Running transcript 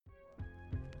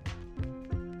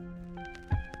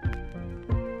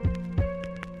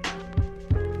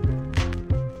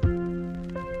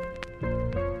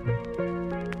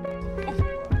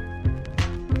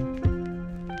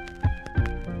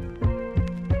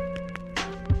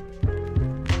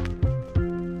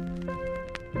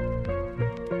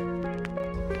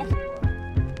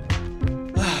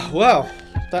Well,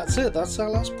 that's it. That's our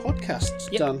last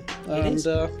podcast done. It is.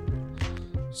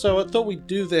 So I thought we'd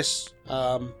do this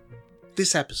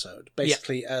this episode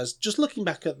basically as just looking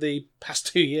back at the past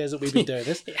 2 years that we've been doing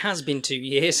this. It has been 2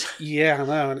 years. Yeah, I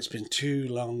know, and it's been 2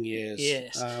 long years.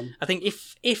 Yes. I think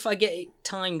if I get it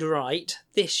timed right,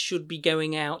 this should be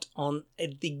going out on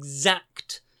the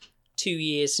exact 2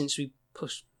 years since we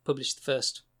published the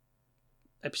first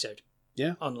episode.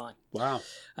 Yeah. Online. Wow.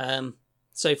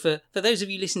 So for those of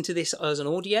you listening to this as an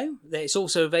audio, it's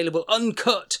also available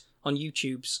uncut on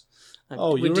YouTube's.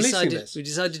 Oh, you're releasing this? We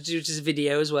decided to do it as a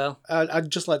video as well. I'd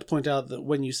just like to point out that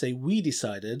when you say we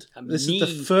decided, this Me.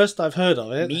 is the first I've heard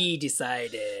of it. Me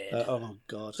decided. Oh,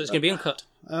 God. So it's going to be uncut.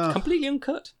 Completely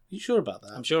uncut. You sure about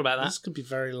that? I'm sure about that. This could be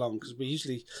very long because we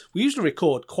usually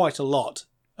record quite a lot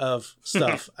of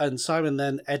stuff and Simon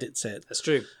then edits it. That's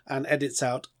true. And edits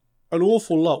out an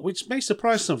awful lot, which may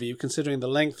surprise some of you considering the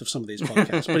length of some of these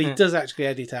podcasts. But he does actually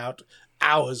edit out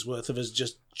hours worth of us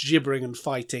just gibbering and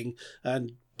fighting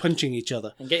and punching each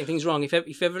other. And getting things wrong. If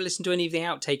you ever listen to any of the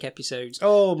outtake episodes...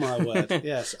 Oh, my word.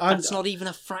 Yes. That's not even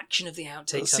a fraction of the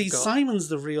outtakes See, I've got. Simon's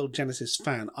the real Genesis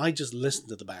fan. I just listen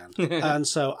to the band. And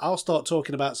so I'll start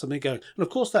talking about something going, and of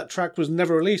course that track was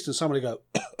never released, and somebody will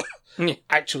go,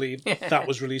 actually, that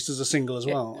was released as a single as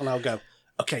well. And I'll go,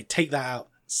 okay, take that out.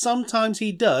 Sometimes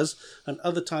he does, and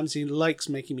other times he likes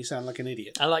making me sound like an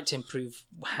idiot. I like to improve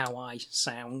how I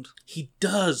sound. He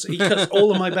does. He cuts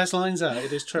all of my best lines out.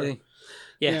 It is true.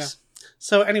 Yes. Yeah.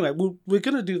 So anyway, we're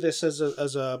going to do this as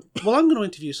a. Well, I'm going to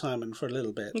interview Simon for a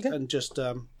little bit, and just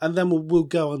and then we'll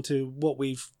go on to what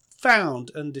we've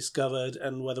found and discovered,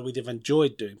 and whether we've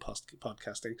enjoyed doing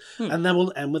podcasting, and then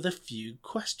we'll end with a few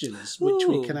questions which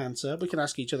we can answer. We can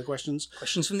ask each other questions.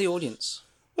 Questions from the audience.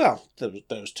 Well,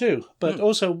 those too, but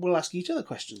also we'll ask each other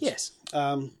questions. Yes.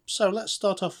 So let's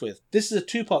start off with this is a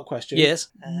 2-part question. Yes.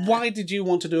 Why did you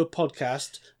want to do a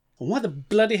podcast, and why the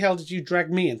bloody hell did you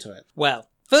drag me into it? Well,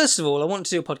 first of all, I want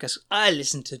to do a podcast. I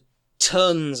listen to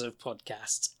tons of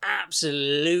podcasts,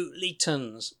 absolutely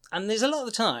tons, and there's a lot of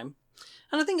the time.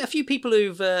 And I think a few people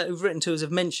who've written to us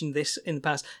have mentioned this in the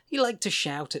past. You like to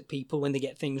shout at people when they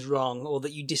get things wrong or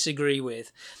that you disagree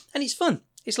with, and it's fun.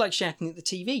 It's like shouting at the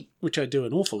TV. Which I do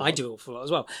an awful lot. I do an awful lot as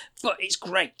well. But it's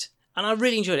great. And I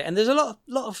really enjoyed it. And there's a lot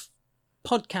of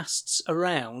podcasts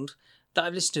around that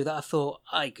I've listened to that I thought,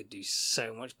 I could do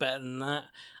so much better than that.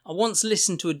 I once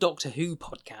listened to a Doctor Who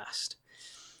podcast.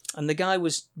 And the guy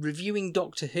was reviewing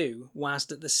Doctor Who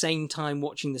whilst at the same time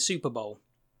watching the Super Bowl.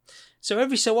 So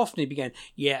every so often he'd be going,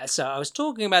 yeah, so I was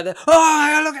talking about the,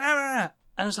 oh, look at that.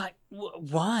 And I was like,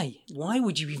 why? Why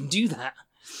would you even do that?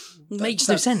 Makes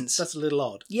no sense. That's a little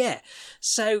odd. Yeah.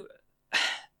 So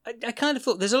I kind of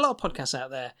thought there's a lot of podcasts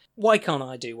out there. Why can't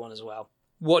I do one as well?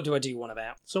 What do I do one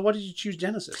about? So why did you choose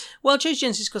Genesis? Well, I chose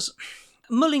Genesis because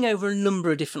mulling over a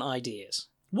number of different ideas.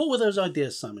 What were those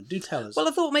ideas, Simon? Do tell us. Well,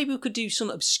 I thought maybe we could do some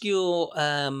obscure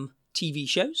TV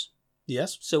shows.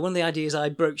 Yes. So one of the ideas I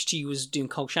broached to you was doing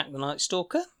Kolchak the Night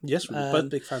Stalker. Yes, we're both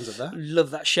big fans of that. Love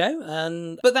that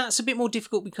show. But that's a bit more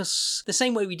difficult because the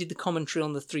same way we did the commentary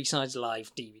on the 3 Sides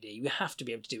Live DVD, we have to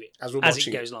be able to do it as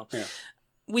it goes along. Yeah.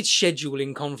 With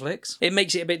scheduling conflicts, it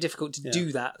makes it a bit difficult to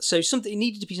do that. So it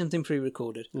needed to be something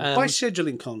pre-recorded. By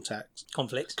scheduling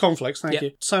conflicts, thank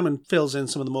you. Simon fills in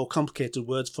some of the more complicated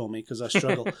words for me because I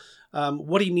struggle.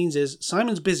 What he means is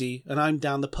Simon's busy and I'm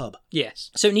down the pub. Yes.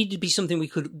 So it needed to be something we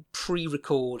could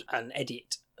pre-record and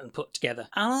edit and put together.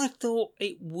 And I thought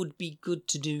it would be good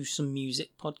to do some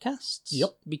music podcasts.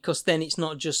 Yep. Because then it's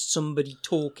not just somebody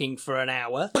talking for an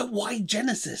hour. But why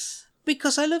Genesis?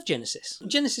 Because I love Genesis.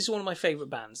 Genesis is one of my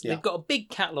favourite bands. Yeah. They've got a big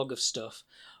catalogue of stuff,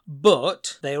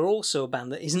 but they are also a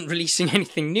band that isn't releasing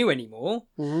anything new anymore.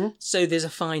 Mm-hmm. So there's a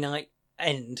finite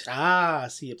end. I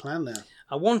see your plan there.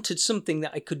 I wanted something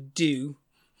that I could do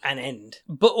and end.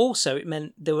 But also it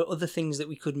meant there were other things that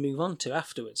we could move on to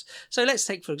afterwards. So let's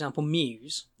take, for example,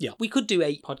 Muse. Yeah. We could do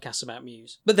 8 podcasts about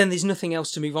Muse, but then there's nothing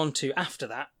else to move on to after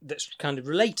that that's kind of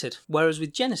related. Whereas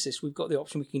with Genesis, we've got the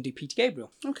option we can do Peter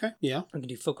Gabriel. Okay, yeah. We can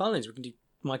do Phil Collins. We can do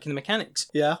Mike and the Mechanics.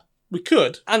 Yeah, we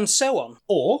could. And so on.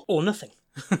 Or nothing.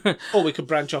 Or we could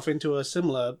branch off into a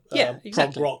similar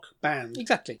prog rock band.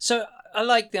 Exactly. So I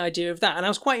like the idea of that. And I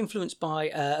was quite influenced by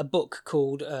a book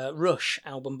called Rush,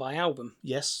 Album by Album.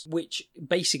 Yes. Which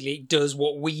basically does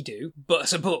what we do, but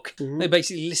as a book. Mm-hmm. They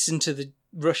basically listen to the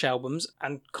Rush albums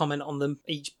and comment on them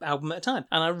each album at a time.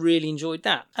 And I really enjoyed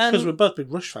that. Because we're both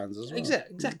big Rush fans as well.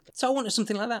 Exactly. So I wanted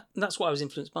something like that. And that's what I was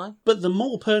influenced by. But the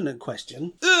more pertinent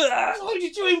question... Why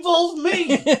did you involve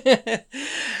me?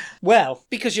 Well,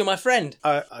 because you're my friend.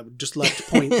 I would just like to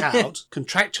point out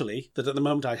contractually that at the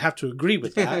moment I have to agree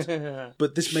with that,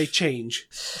 but this may change.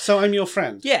 So I'm your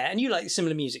friend. Yeah, and you like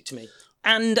similar music to me.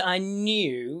 And I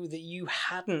knew that you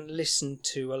hadn't listened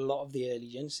to a lot of the early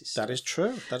Genesis stuff. That is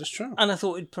true. That is true. And I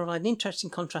thought it'd provide an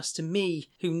interesting contrast to me,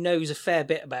 who knows a fair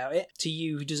bit about it, to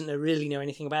you, who doesn't really know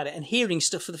anything about it, and hearing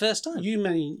stuff for the first time. You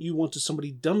mean you wanted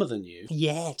somebody dumber than you?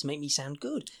 Yeah, to make me sound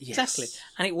good. Yes. Exactly.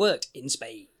 And it worked in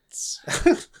spades.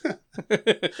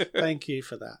 Thank you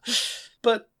for that.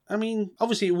 But I mean,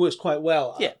 obviously it works quite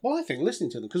well. Yeah. Well, I think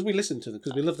listening to them, because we listen to them,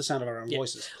 because we love the sound of our own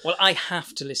voices. Well, I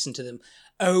have to listen to them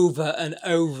over and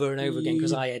over and over again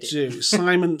because I edit. Do.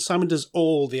 Simon does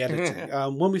all the editing.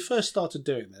 When we first started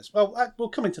doing this, well, we'll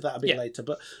come into that a bit later,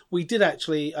 but we did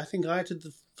actually, I think I edited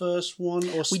the first one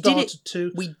or started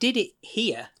to. We did it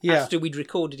here after we'd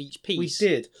recorded each piece. We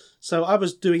did. So I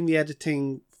was doing the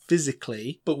editing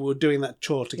physically, but we were doing that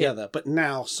chore together. But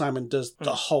now Simon does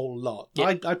the whole lot.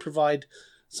 Yeah. I provide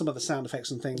some of the sound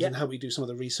effects and things and help you do some of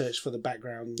the research for the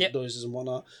background noises and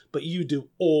whatnot. But you do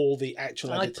all the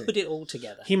actual editing. I put it all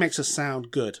together. He makes us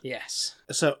sound good. Yes.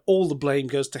 So all the blame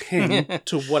goes to him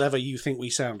to whatever you think we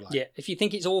sound like. Yeah. If you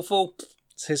think it's awful,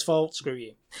 it's his fault. Screw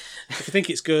you. If you think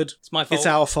it's good, it's my fault. It's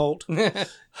our fault.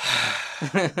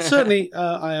 Certainly,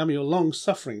 I am your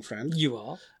long-suffering friend. You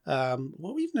are.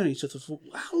 Well, we've known each other for...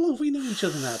 How long have we known each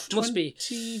other now? Must be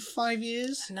 25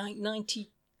 years? 93?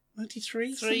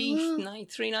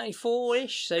 93,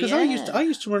 94-ish. So because I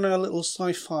used to run a little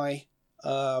sci-fi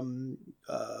fan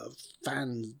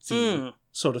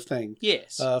sort of thing.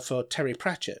 Yes. For Terry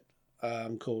Pratchett,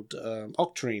 called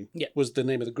Octarine. Yep. Was the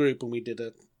name of the group, and we did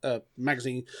a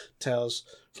magazine, Tales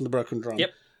from the Broken Drum.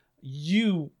 Yep.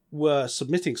 You were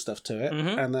submitting stuff to it,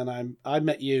 and then I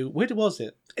met you. Where was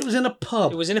it? It was in a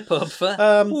pub. It was in a pub for...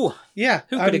 yeah.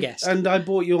 Who could have guessed? And I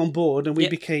brought you on board, and we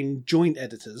became joint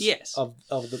editors of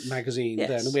the magazine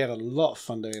then. And we had a lot of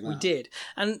fun doing that. We did.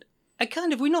 And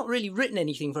we've not really written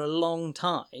anything for a long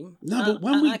time. No, but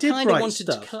when we did write stuff... I kind of wanted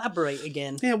to collaborate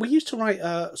again. Yeah, we used to write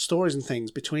stories and things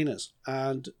between us.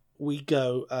 And we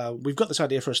go, we've got this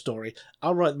idea for a story.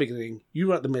 I'll write the beginning,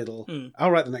 you write the middle, I'll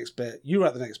write the next bit, you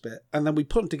write the next bit, and then we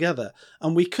put them together,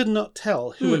 and we could not tell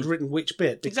who had written which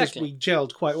bit because we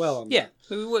gelled quite well on that.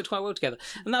 Yeah, we worked quite well together.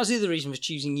 And that was the other reason for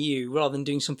choosing you rather than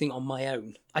doing something on my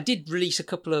own. I did release a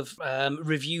couple of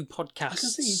review podcasts. I can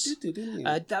see you did, didn't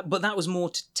you? But that was more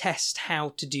to test how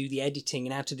to do the editing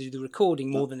and how to do the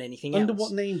recording more than anything else. Under else.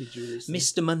 what name did you release them?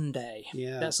 Mr. Monday.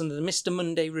 Yeah. That's under the Mr.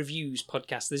 Monday Reviews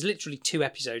podcast. There's literally 2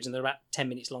 episodes and they're about 10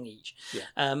 minutes long each.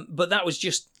 Yeah. But that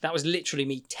was literally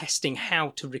me testing how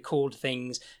to record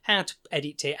things, how to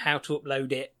edit it, how to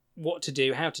upload it, what to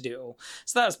do, how to do it all.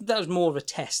 So that was more of a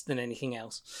test than anything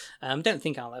else. Don't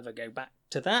think I'll ever go back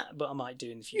to that, but I might do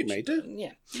in the future. You may do.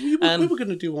 Yeah. We were going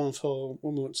to do one for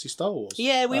when we went to see Star Wars.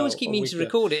 Yeah, we always keep meaning to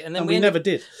record it, and then we never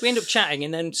did. We end up chatting,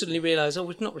 and then suddenly realise,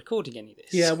 we're not recording any of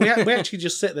this. Yeah, we actually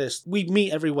just sit there. We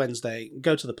meet every Wednesday,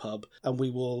 go to the pub, and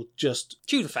we will just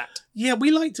chew the fat. Yeah,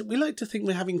 we like to think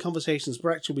we're having conversations,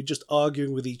 but actually we're just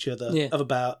arguing with each other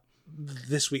about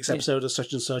this week's episode of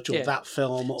such and such, or that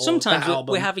film, or sometimes that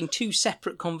album. We're having 2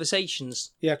 separate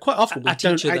conversations. Yeah, quite often we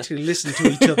don't actually listen to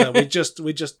each other. We're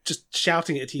just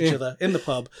shouting at each other in the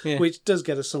pub, which does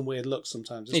get us some weird looks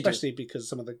sometimes, especially because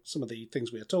some of the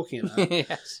things we are talking about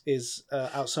is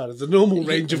outside of the normal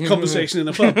range of conversation in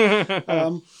a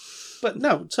pub. But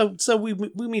no, so we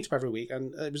meet up every week,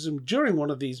 and it was during one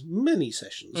of these mini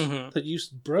sessions that you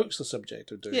broached the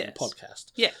subject of doing a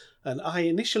podcast. Yeah, and I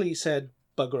initially said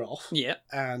bugger off. Yeah.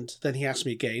 And then he asked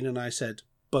me again, and I said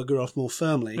bugger off more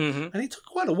firmly. And it took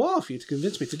quite a while for you to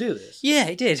convince me to do this. Yeah,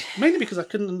 it did. Mainly because I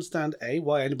couldn't understand,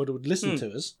 why anybody would listen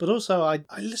to us, but also I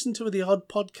listened to the odd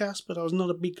podcast, but I was not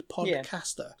a big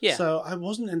podcaster. Yeah. So I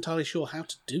wasn't entirely sure how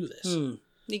to do this.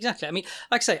 Exactly. I mean,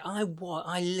 like I say,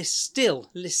 I still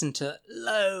listen to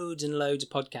loads and loads of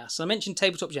podcasts. I mentioned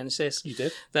Tabletop Genesis. You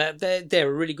did. They're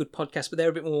a really good podcast, but they're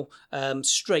a bit more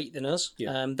straight than us.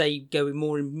 Yeah. They go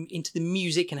more into the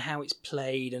music and how it's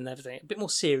played and everything. A bit more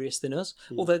serious than us,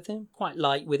 although they're quite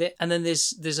light with it. And then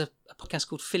there's a podcast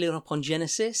called Filling Up on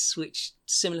Genesis, which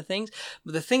similar things.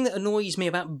 But the thing that annoys me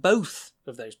about both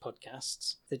of those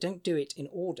podcasts, they don't do it in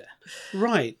order.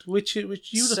 Right, which you would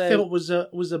have thought was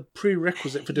a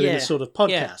prerequisite for doing this sort of podcast.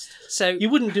 Yeah. So you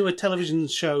wouldn't do a television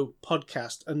show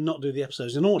podcast and not do the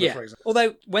episodes in order, for example.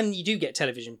 Although when you do get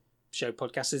television show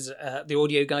podcasts, there's the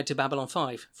Audio Guide to Babylon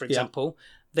 5, for example,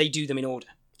 they do them in order.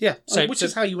 Yeah, which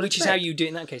is how you would expect. Which is how you do it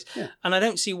in that case. Yeah. And I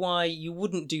don't see why you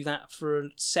wouldn't do that for a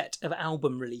set of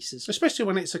album releases. Especially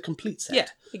when it's a complete set. Yeah,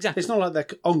 exactly. It's not like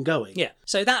they're ongoing. Yeah,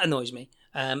 so that annoys me.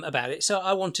 about it. So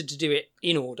I wanted to do it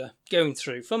in order, going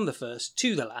through from the first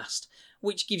to the last,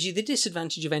 which gives you the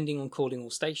disadvantage of ending on calling all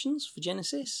stations for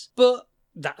Genesis. But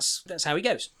that's how it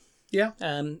goes. Yeah.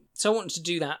 So I wanted to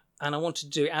do that, and I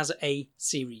wanted to do it as a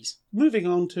series. Moving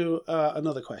on to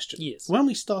another question. Yes. When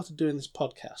we started doing this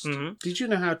podcast, did you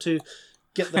know how to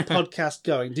get the podcast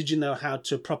going? Did you know how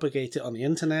to propagate it on the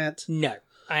internet? No.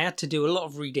 I had to do a lot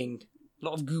of reading, a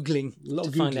lot of Googling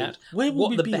to find out where would what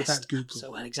we the be best. without Google?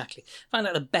 So, well, exactly. Find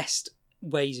out the best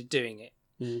ways of doing it.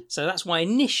 Mm. So that's why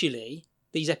initially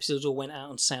these episodes all went out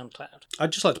on SoundCloud.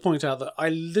 I'd just like to point out that I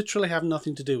literally have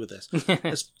nothing to do with this.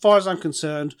 As far as I'm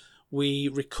concerned, we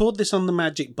record this on the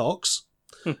Magic Box.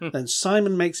 Then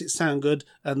Simon makes it sound good,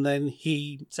 and then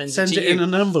he sends it in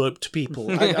an envelope to people.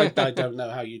 I don't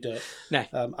know how you do it. No.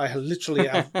 I literally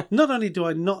have, not only do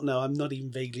I not know, I'm not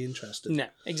even vaguely interested. No,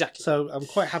 exactly. So I'm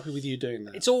quite happy with you doing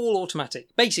that. It's all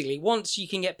automatic. Basically, once you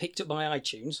can get picked up by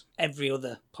iTunes, every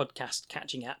other podcast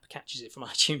catching app catches it from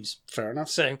iTunes. Fair enough.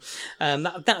 So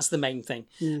that's the main thing.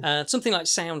 Something like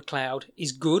SoundCloud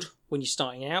is good when you're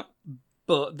starting out,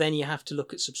 but then you have to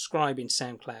look at subscribing to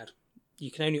SoundCloud. You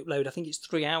can only upload, I think it's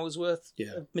 3 hours worth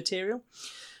of material.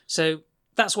 So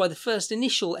that's why the first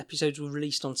initial episodes were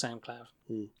released on SoundCloud.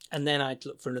 And then I'd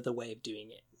look for another way of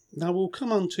doing it. Now we'll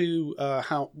come on to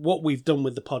what we've done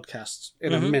with the podcasts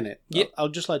in a minute. Yep. I'll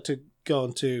just like to go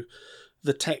on to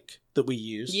the tech that we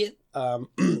use. Yeah.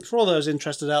 For all those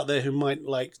interested out there who might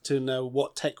like to know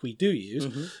what tech we do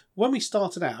use, when we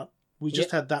started out, we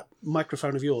just had that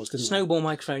microphone of yours, didn't we? Snowball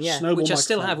microphone, yeah. Which I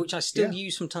still have, which I still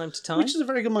use from time to time. Which is a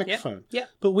very good microphone. Yeah.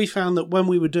 But we found that when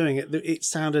we were doing it, it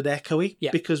sounded echoey Yeah.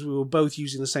 because we were both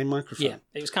using the same microphone. Yeah.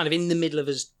 It was kind of in the middle of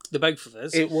us, the both of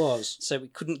us. It was. So we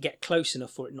couldn't get close enough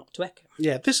for it not to echo.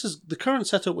 Yeah, this is the current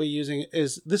setup we're using.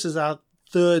 This is our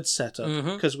third setup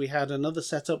because we had another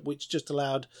setup which just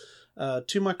allowed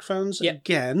 2 microphones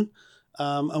again,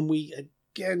 and we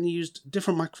again used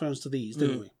different microphones to these,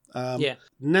 didn't we?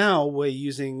 Now we're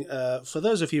using, for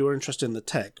those of you who are interested in the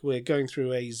tech, we're going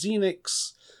through a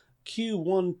Xenix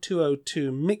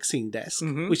Q1202 mixing desk,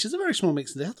 which is a very small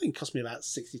mixing desk. I think it cost me about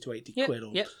 60 to 80 quid,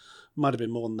 or might have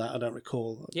been more than that, I don't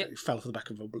recall. It fell off the back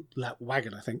of a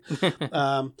wagon, I think.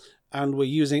 And we're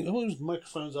using, whose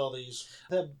microphones are these?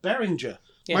 They're Behringer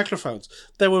microphones.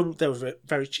 They were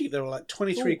very cheap. They were like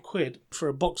 23 quid for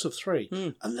a box of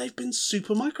 3. And they've been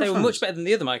super microphones. They were much better than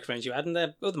the other microphones you had, and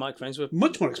their other microphones were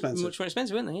much more expensive. Much more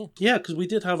expensive, weren't they? Yeah, because we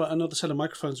did have another set of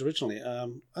microphones originally,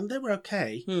 and they were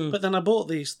okay. But then I bought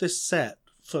this set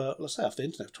for, let's say, off the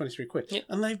internet for 23 quid.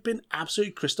 And they've been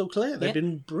absolutely crystal clear. They've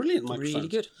been brilliant microphones. Really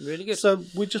good, really good. So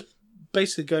we're just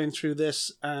basically going through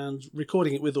this and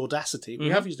recording it with Audacity. We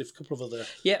have used a couple of other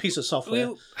pieces of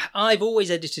software. I've always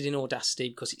edited in Audacity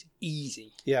because it's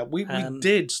easy. Yeah, we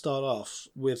did start off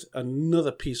with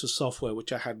another piece of software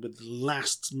which I had with the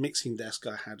last mixing desk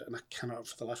I had, and I cannot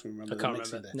for the life of me remember the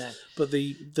mixing desk. No. But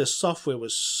the software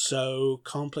was so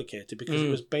complicated because it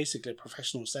was basically a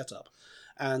professional setup.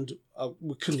 And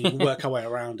we couldn't even work our way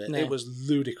around it. No. It was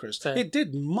ludicrous. So, it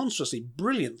did monstrously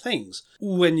brilliant things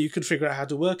when you could figure out how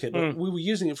to work it. But we were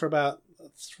using it for about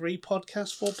 4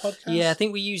 podcasts. Yeah, I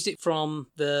think we used it from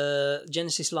the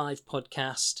Genesis Live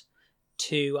podcast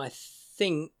to, I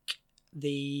think,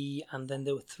 and then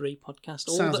there were 3 podcasts.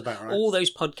 Sounds about right. All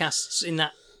those podcasts in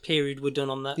that period were done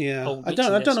on that old I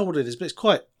don't know what it is, but it's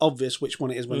quite obvious which one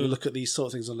it is when you look at these sort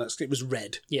of things on that. It was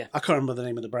Red. Yeah. I can't remember the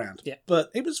name of the brand. Yeah. But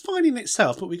it was fine in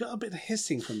itself, but we got a bit of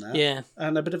hissing from that. Yeah.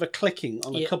 And a bit of a clicking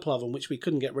on a couple of them, which we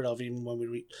couldn't get rid of even when we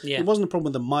reached. Yeah. It wasn't a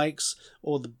problem with the mics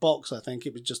or the box, I think.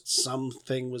 It was just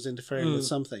something was interfering with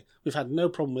something. We've had no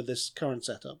problem with this current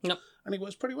setup. No. And it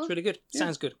works pretty well. It's really good. Yeah.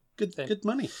 Sounds good. Good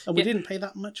money. And we didn't pay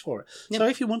that much for it. So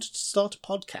if you wanted to start a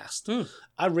podcast,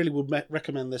 I really would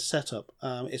recommend this setup.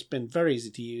 It's been very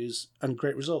easy to use and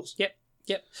great results. Yep.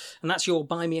 And that's your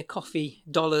buy me a coffee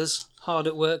dollars hard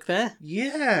at work there.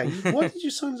 Yeah. Why did you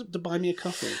sign up to buy me a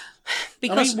coffee?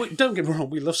 Because don't get me wrong,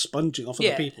 we love sponging off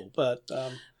other people, but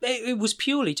it was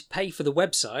purely to pay for the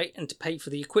website and to pay for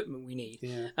the equipment we need.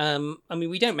 Yeah.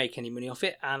 We don't make any money off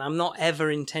it, and I'm not ever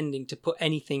intending to put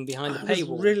anything behind the paywall.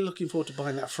 I was really looking forward to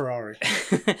buying that Ferrari.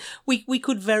 we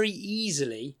could very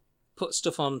easily put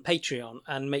stuff on Patreon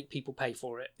and make people pay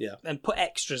for it. Yeah. And put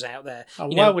extras out there.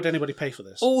 Why would anybody pay for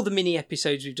this? All the mini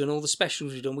episodes we've done, all the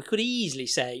specials we've done, we could easily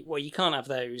say, well, you can't have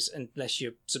those unless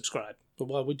you subscribe. But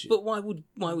why would you? But why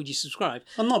would you subscribe?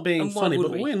 I'm not being funny,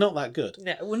 but we're not that good.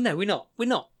 Yeah, well, no, we're not. We're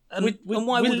not. And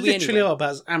why would we literally are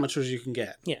about as amateur as you can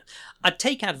get. Yeah. I'd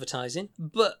take advertising,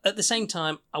 but at the same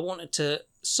time, I wanted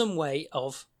some way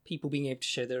of people being able to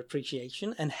show their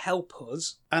appreciation and help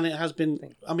us. And it has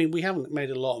been, I mean, we haven't made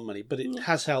a lot of money, but it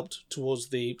has helped towards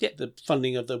the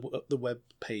funding of the web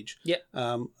page. Yeah.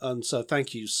 And so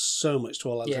thank you so much to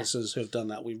all our listeners who have done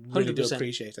that. We really 100%. Do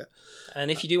appreciate it.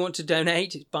 And if you do want to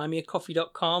donate, it's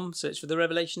buymeacoffee.com, search for the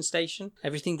Revelation Station.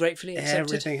 Everything gratefully accepted.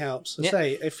 Everything helps. I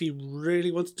say, if you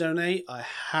really want to donate, I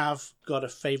have got a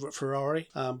favourite Ferrari,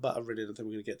 but I really don't think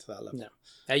we're going to get to that level. No.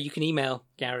 You can email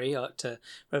Gary at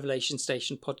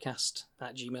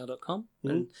revelationstationpodcast@gmail.com,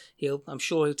 and I'm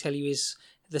sure he'll tell you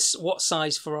what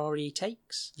size Ferrari he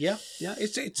takes. Yeah.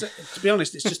 It's to be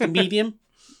honest, it's just a medium.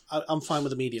 I'm fine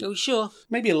with a medium. Oh, sure.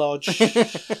 Maybe a large.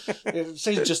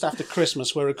 Say just after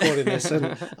Christmas we're recording this,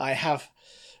 and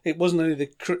it wasn't only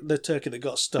the turkey that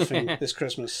got stuffing this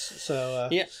Christmas. So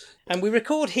and we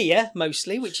record here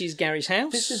mostly, which is Gary's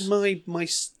house. This is my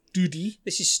studio.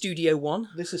 This is Studio One.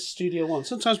 This is Studio One.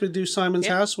 Sometimes we do Simon's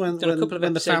house when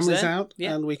the family's out,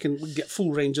 and we can get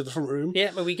full range of the front room.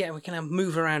 Yeah, but we can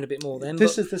move around a bit more then.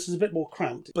 This is a bit more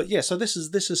cramped, but so this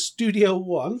is Studio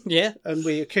One. Yeah, and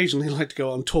we occasionally like to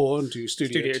go on tour and do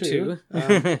Studio 2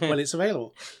 when it's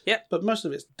available. Yeah, but most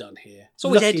of it's done here. It's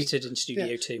always edited in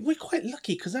Studio 2. We're quite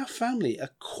lucky because our family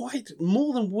are quite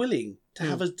more than willing to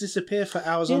have us disappear for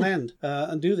hours on end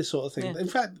and do this sort of thing. In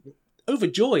fact,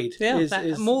 overjoyed.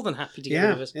 Is more than happy to get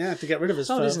rid of us. Yeah, to get rid of us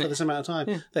for this amount of time.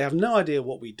 Yeah. They have no idea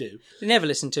what we do. They never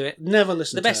listen to it.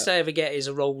 The best I ever get is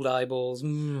a rolled eyeballs.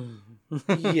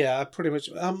 Yeah, pretty much.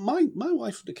 My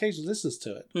wife occasionally listens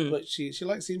to it, but she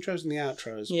likes the intros and the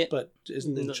outros, but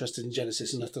isn't interested in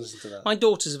Genesis enough to listen to that. My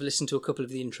daughters have listened to a couple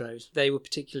of the intros. They were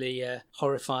particularly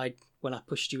horrified when I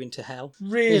pushed you into hell.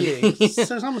 Really?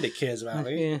 So somebody cares about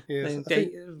me. Yeah.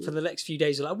 For the next few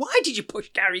days, they're like, why did you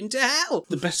push Gary into hell?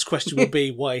 The best question would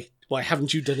be, why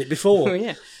haven't you done it before?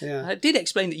 Yeah. I did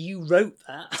explain that you wrote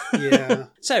that. Yeah.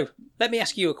 So, let me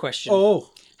ask you a question. Oh.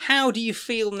 How do you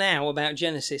feel now about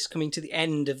Genesis coming to the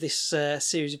end of this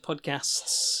series of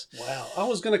podcasts? Wow. I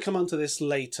was going to come onto this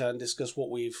later and discuss what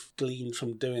we've gleaned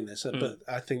from doing this, but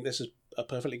I think this is a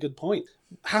perfectly good point.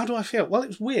 How do I feel? Well, it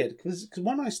was weird because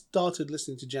when I started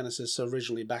listening to Genesis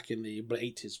originally back in the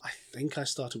 80s, I think I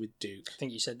started with Duke. I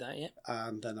think you said that, yeah.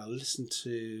 And then I listened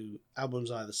to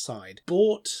albums either side.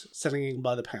 Bought Selling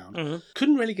by the Pound.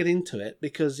 Couldn't really get into it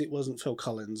because it wasn't Phil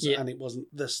Collins and it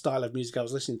wasn't the style of music I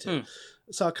was listening to.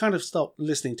 So I kind of stopped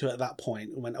listening to it at that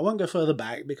point and went, I won't go further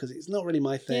back because it's not really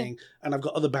my thing. And I've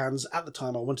got other bands at the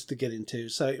time I wanted to get into.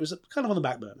 So it was kind of on the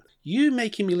back burner. You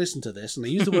making me listen to this, and I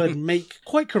use the word make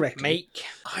quite correctly. Make.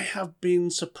 I have been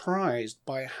surprised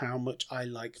by how much I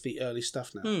like the early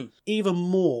stuff now. Even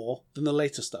more than the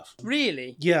later stuff.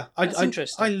 Really? Yeah. That's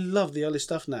interesting. I love the early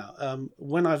stuff now.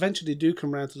 When I eventually do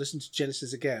come around to listen to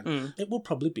Genesis again, it will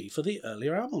probably be for the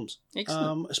earlier albums.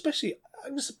 Excellent. Especially,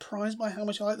 I was surprised by how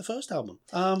much I like the first album.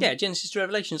 Genesis to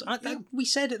Revelations. We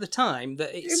said at the time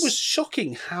that it was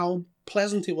shocking how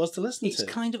pleasant it was to listen to. It's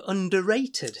kind of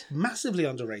underrated. Massively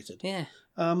underrated. Yeah.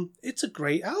 It's a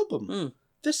great album.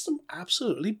 There's some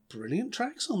absolutely brilliant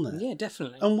tracks on there. Yeah,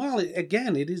 definitely. And while,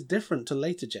 it is different to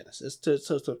later Genesis,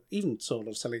 to even sort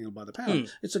of Selling by the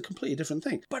Pound, it's a completely different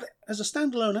thing. But as a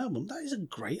standalone album, that is a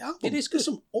great album. It is good. There's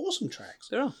some awesome tracks.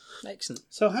 There are. Excellent.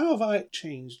 So how have I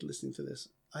changed listening to this?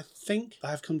 I think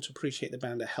I've come to appreciate the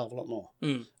band a hell of a lot more.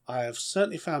 I have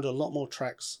certainly found a lot more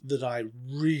tracks that I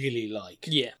really like.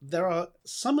 Yeah. There are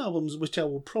some albums which I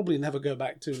will probably never go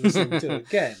back to listening to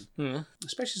again.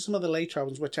 Especially some of the later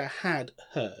albums which I had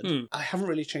heard. I haven't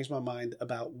really changed my mind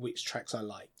about which tracks I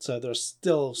like. So there are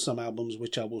still some albums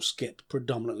which I will skip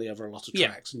predominantly over a lot of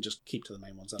tracks and just keep to the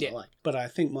main ones that I like. But I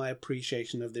think my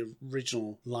appreciation of the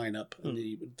original lineup and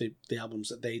the albums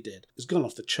that they did has gone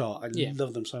off the chart. I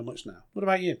love them so much now. What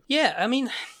about you? Yeah, I mean,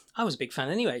 I was a big fan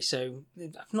anyway, so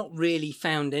I've not really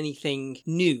found anything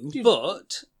new,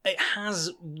 but it has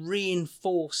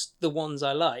reinforced the ones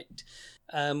I liked,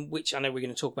 which I know we're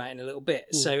going to talk about in a little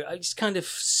bit. So it's kind of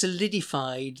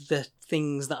solidified the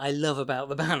things that I love about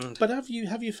the band. But have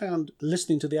you found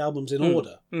listening to the albums in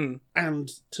order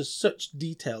and to such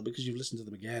detail because you've listened to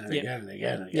them again and again and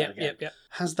again and again,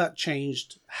 has that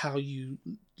changed how you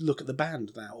look at the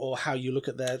band now, or how you look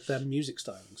at their music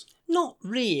stylings? Not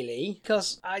really,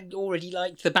 because I already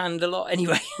liked the band a lot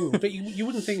anyway. But you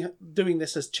wouldn't think doing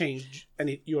this has changed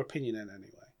your opinion in any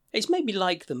way? It's made me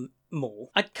like them more.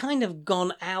 I'd kind of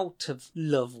gone out of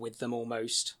love with them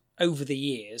almost over the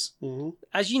years.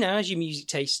 As you know, as your music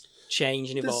taste change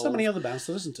and evolve. There's so many other bands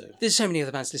to listen to. There's so many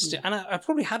other bands to listen to. And I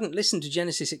probably hadn't listened to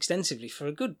Genesis extensively for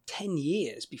a good 10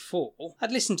 years before.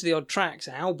 I'd listened to the odd tracks,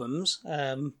 albums,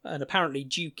 and apparently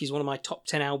Duke is one of my top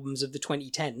 10 albums of the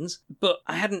 2010s, but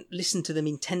I hadn't listened to them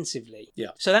intensively.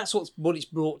 Yeah. So that's what it's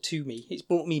brought to me. It's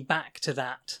brought me back to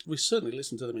that. We certainly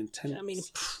listened to them intensely. I mean,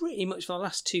 pretty much for the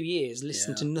last 2 years,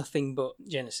 listened to nothing but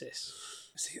Genesis.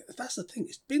 See, that's the thing.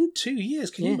 It's been 2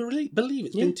 years. Can you really believe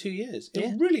it's been 2 years?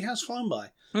 It really has flown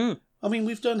by. I mean,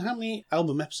 we've done how many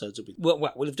album episodes have we done?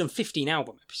 Well, we'll have done 15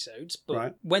 album episodes,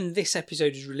 but when this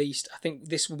episode is released, I think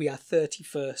this will be our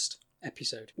 31st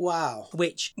episode. Wow.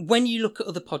 Which, when you look at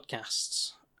other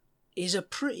podcasts, is a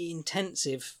pretty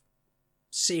intensive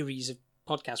series of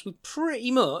podcasts. We've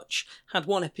pretty much had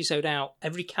one episode out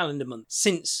every calendar month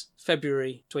since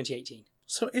February 2018.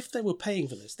 So if they were paying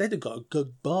for this, they'd have got a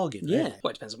good bargain. Yeah. Really.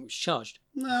 Well, it depends on what was charged.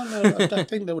 No, I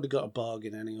think they would have got a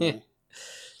bargain anyway. Yeah.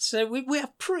 So we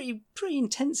have pretty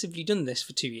intensively done this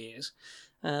for 2 years.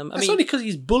 That's only because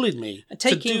he's bullied me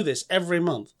to do this every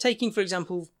month. Taking, for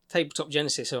example, Tabletop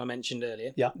Genesis, who I mentioned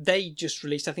earlier. Yeah. They just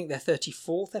released, I think, their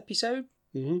 34th episode.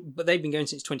 Mm-hmm. But they've been going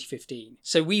since 2015.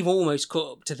 So we've almost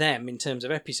caught up to them in terms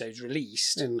of episodes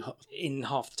released in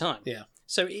half the time. Yeah.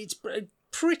 So it's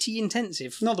pretty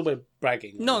intensive. Not that we're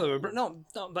bragging. Not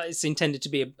that it's intended to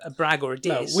be a brag or a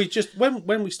diss. No, we just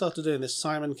when we started doing this,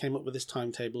 Simon came up with this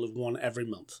timetable of one every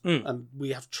month, and we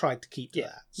have tried to keep to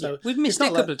that. So we've missed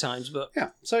it a couple of times, but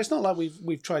so it's not like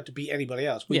we've tried to beat anybody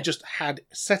else. We just had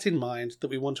set in mind that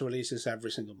we want to release this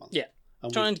every single month. Yeah.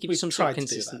 And trying to give you some sort of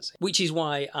consistency. Which is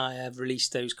why I have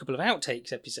released those couple of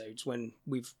outtakes episodes when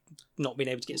we've not been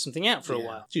able to get something out for a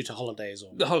while. Due to holidays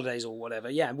or... The holidays or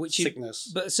whatever, yeah. Sickness.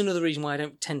 But it's another reason why I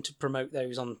don't tend to promote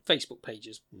those on Facebook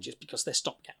pages, just because they're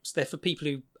stopgaps. They're for people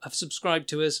who have subscribed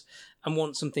to us and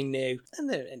want something new, and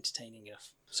they're entertaining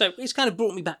enough. So it's kind of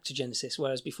brought me back to Genesis,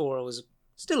 whereas before I was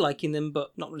still liking them,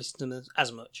 but not listening to them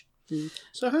as much.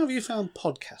 So how have you found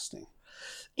podcasting?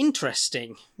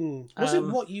 Interesting. Was it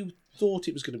what you thought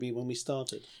it was going to be when we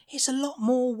started? It's a lot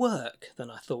more work than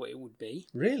I thought it would be.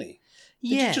 Really?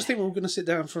 Yeah. Did you just think we were going to sit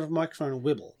down for a microphone and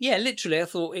wibble? Yeah, literally. I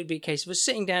thought it'd be a case of us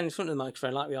sitting down in front of the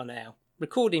microphone like we are now,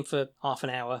 recording for half an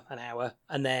hour,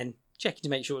 and then checking to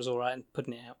make sure it was all right and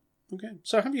putting it out. Okay.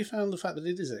 So have you found the fact that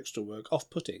it is extra work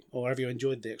off-putting, or have you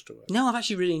enjoyed the extra work? No, I've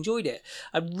actually really enjoyed it.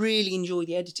 I really enjoy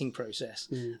the editing process.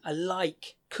 I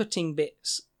like cutting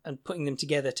bits and putting them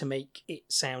together to make it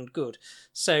sound good.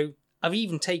 So I've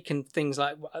even taken things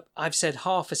like, I've said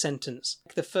half a sentence.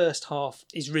 The first half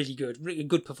is really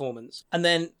good performance. And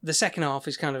then the second half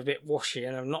is kind of a bit washy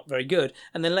and not very good.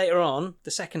 And then later on, the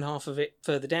second half of it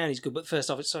further down is good, but the first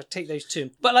half, so I take those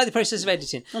two. But I like the process of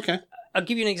editing. Okay. I'll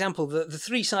give you an example. The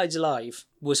 3 Sides Alive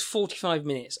was 45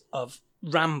 minutes of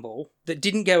ramble that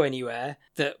didn't go anywhere,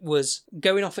 that was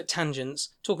going off at tangents,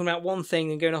 talking about one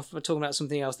thing and going off and talking about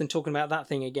something else, then talking about that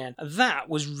thing again. That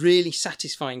was really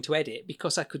satisfying to edit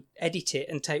because I could edit it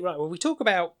and take, right, well, we talk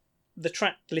about the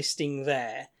track listing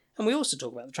there, and we also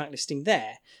talk about the track listing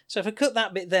there. So if I cut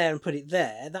that bit there and put it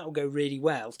there, that will go really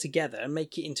well together and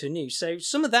make it into a new. So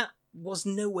some of that was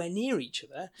nowhere near each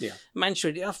other. Yeah. Managed to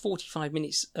edit 45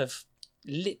 minutes of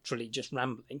literally just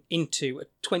rambling into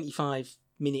a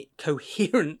 25-minute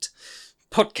coherent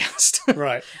podcast.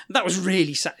 Right. That was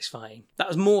really satisfying. That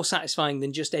was more satisfying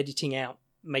than just editing out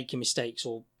making mistakes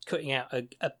or cutting out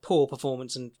a poor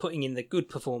performance and putting in the good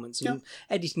performance and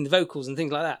editing the vocals and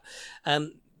things like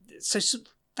that. So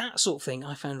that sort of thing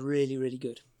I found really, really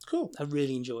good. Cool. I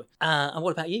really enjoy. And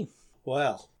what about you?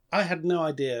 Well, I had no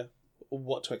idea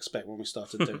what to expect when we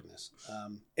started doing this.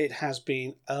 It has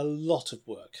been a lot of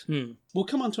work. We'll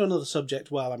come on to another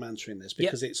subject while I'm answering this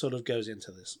because it sort of goes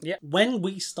into this. Yep. When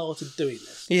we started doing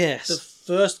this, yes, the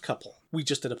first couple, we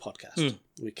just did a podcast.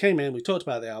 We came in, we talked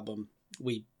about the album,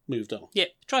 we moved on. Yeah,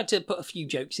 tried to put a few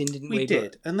jokes in, didn't we? We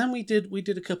did. And then we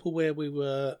did a couple where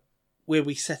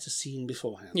we set a scene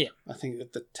beforehand. Yeah. I think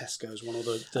that the Tesco's one or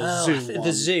the zoo one.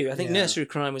 The zoo. I think Nursery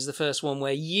Crime was the first one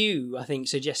where you, I think,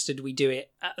 suggested we do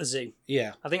it at the zoo.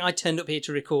 Yeah. I think I turned up here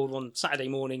to record one Saturday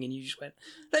morning and you just went,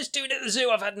 let's do it at the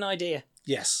zoo, I've had an idea.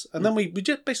 Yes. And then we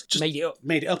just basically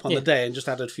made it up on the day and just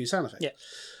added a few sound effects. Yeah.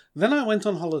 Then I went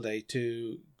on holiday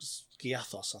to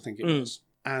Skiathos, I think it was.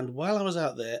 And while I was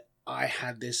out there, I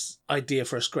had this idea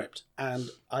for a script, and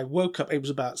I woke up, it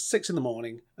was about 6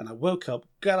 a.m, and I woke up,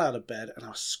 got out of bed, and I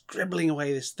was scribbling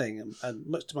away this thing, and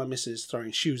much to my missus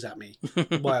throwing shoes at me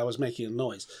while I was making a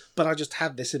noise. But I just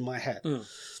had this in my head.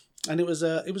 And it was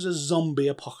a zombie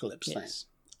apocalypse thing.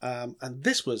 And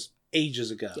this was ages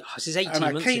ago. Oh, this is 18 and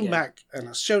I months came ago. back, and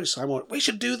I showed Simon, we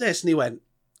should do this, and he went,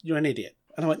 you're an idiot.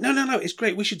 And I went, no, it's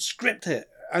great, we should script it.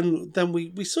 And then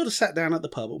we sort of sat down at the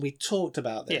pub and we talked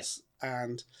about this.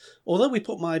 And although we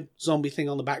put my zombie thing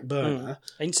on the back burner...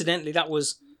 Incidentally, that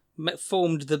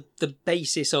formed the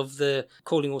basis of the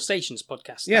Calling All Stations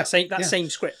podcast. Yeah, That same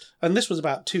script. And this was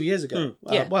about 2 years ago.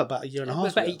 Well, about a year and a half ago. It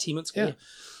was about 18 months ago,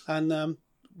 yeah. And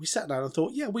we sat down and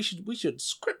thought, we should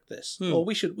script this. Or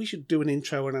we should do an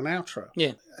intro and an outro.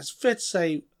 Yeah. It's fair to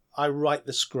say I write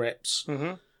the scripts,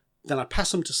 then I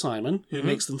pass them to Simon, who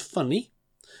makes them funny.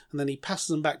 And then he passes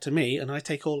them back to me, and I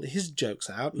take all his jokes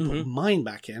out and put mine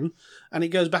back in, and it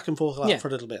goes back and forth for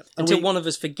a little bit. Until one of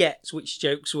us forgets which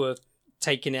jokes were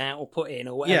taken out or put in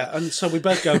or whatever. Yeah, and so we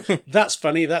both go, that's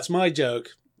funny, that's my joke.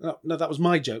 No, that was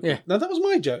my joke. Yeah. No, that was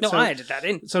my joke. No, I added that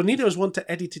in. So neither of us want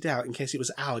to edit it out in case it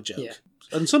was our joke. Yeah.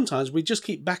 And sometimes we just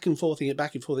keep back and forthing it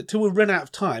until we run out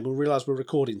of time and realise we're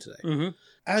recording today.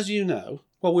 As you know,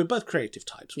 well, we're both creative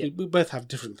types. Yeah. We both have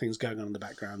different things going on in the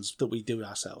backgrounds that we do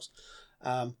ourselves.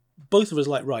 Both of us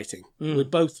like writing. We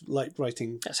both like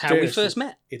writing. That's how we first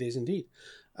met. It is indeed.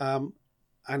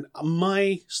 And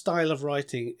my style of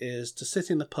writing is to sit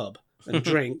in the pub and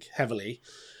drink heavily,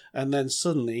 and then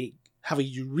suddenly have a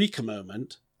eureka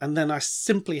moment, and then I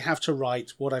simply have to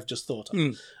write what I've just thought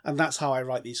of. And that's how I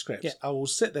write these scripts. Yeah. I will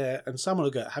sit there and someone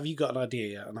will go, have you got an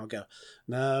idea yet? And I'll go,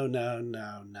 no.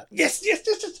 Yes.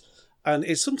 And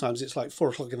sometimes it's like 4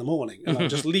 o'clock in the morning, and I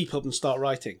just leap up and start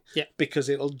writing because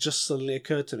it'll just suddenly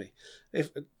occur to me.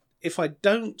 If I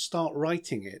don't start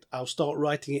writing it, I'll start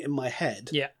writing it in my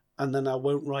head, and then I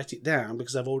won't write it down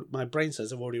because my brain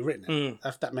says I've already written it.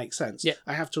 If that makes sense,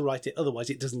 I have to write it,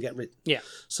 otherwise it doesn't get written.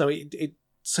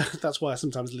 So that's why I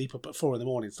sometimes leap up at 4 in the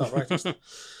morning and start writing stuff.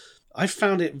 I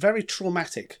found it very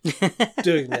traumatic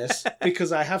doing this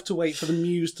because I have to wait for the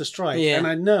muse to strike. Yeah. And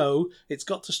I know it's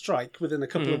got to strike within a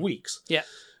couple of weeks. Yeah.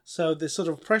 So there's sort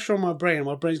of pressure on my brain.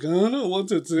 My brain's going, I don't want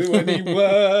to do any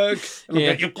work. And I'm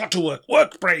going, you've got to work.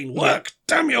 Work, brain, work.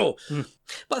 Damn you.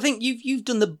 But I think you've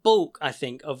done the bulk, I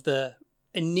think, of the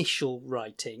initial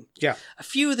writing. Yeah. A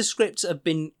few of the scripts have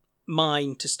been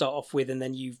mine to start off with, and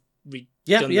then you've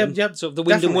Yeah. So the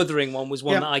Wind and Wuthering one was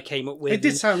one that I came up with. It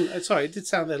did sound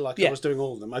there like I was doing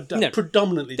all of them. I've done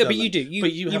predominantly done but you them. do.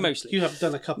 But you have, mostly. You have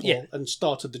done a couple and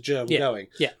started the germ going.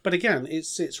 Yeah. But again, it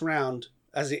sits round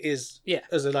as it is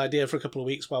as an idea for a couple of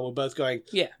weeks while we're both going,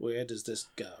 where does this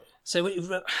go? So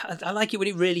I like it when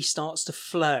it really starts to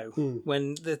flow,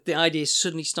 when the ideas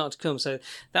suddenly start to come. So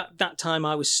that time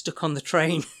I was stuck on the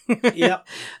train.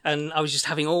 And I was just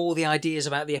having all the ideas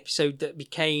about the episode that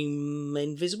became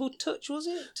Invisible Touch, was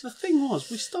it? The thing was,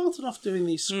 we started off doing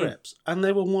these scripts and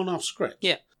they were one-off scripts.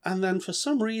 Yeah. And then for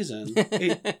some reason,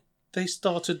 they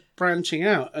started branching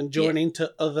out and joining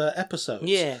to other episodes.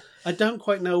 Yeah. I don't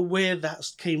quite know where that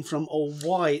came from or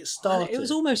why it started. It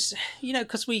was almost,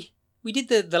 because we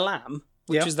did the Lamb,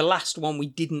 which was the last one we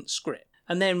didn't script.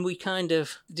 And then we kind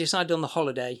of decided on the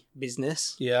holiday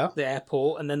business, the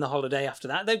airport, and then the holiday after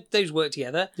that. Those worked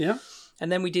together. Yeah.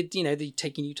 And then we did, the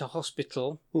taking you to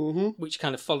hospital, which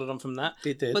kind of followed on from that.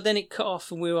 It did. But then it cut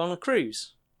off and we were on a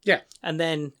cruise. Yeah. And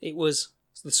then it was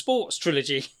the sports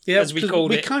trilogy, as we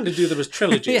called it. We kind of do them as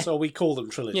trilogies, or we call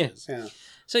them trilogies. Yeah.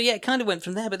 So it kind of went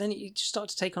from there, but then it just started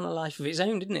to take on a life of its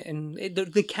own, didn't it? And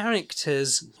the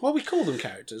characters... Well, we call them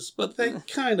characters, but they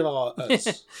kind of are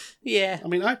us. Yeah. I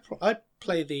mean, I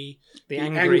play the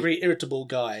angry, irritable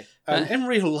guy. And in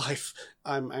real life,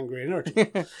 I'm angry and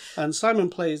irritable. And Simon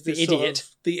plays the idiot.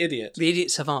 The idiot. The idiot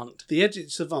savant. The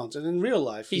idiot savant. And in real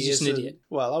life, he's just an idiot.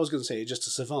 Well, I was going to say he's just a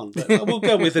savant, but we'll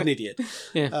go with an idiot.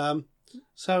 Yeah.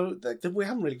 So we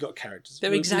haven't really got characters.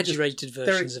 They're exaggerated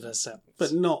versions of ourselves.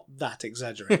 But not that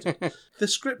exaggerated. The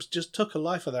scripts just took a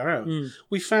life of their own.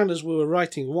 We found as we were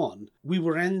writing one, we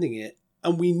were ending it,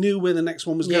 and we knew where the next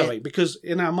one was going. Because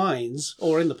in our minds,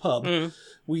 or in the pub,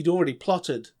 we'd already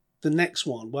plotted the next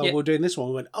one while we were doing this one.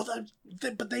 We went,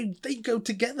 but they go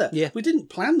together. Yeah. We didn't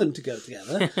plan them to go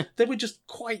together. They were just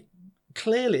quite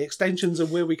clearly extensions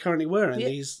of where we currently were in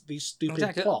these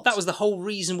stupid plots. That was the whole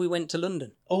reason we went to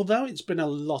London. Although it's been a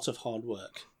lot of hard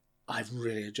work, I've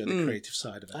really enjoyed the creative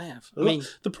side of it. I have.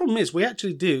 The problem is we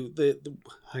actually do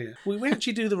we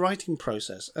actually do the writing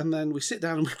process, and then we sit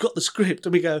down and we've got the script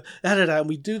and we go and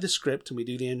we do the script and we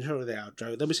do the intro or the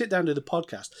outro. Then we sit down and do the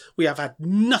podcast. We have had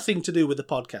nothing to do with the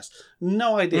podcast.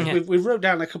 No idea. Yeah. We wrote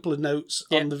down a couple of notes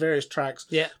on the various tracks.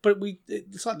 Yeah. But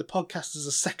it's like the podcast is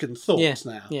a second thought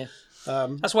now. Yeah.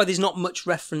 That's why there's not much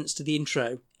reference to the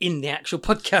intro in the actual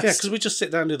podcast. Yeah, because we just sit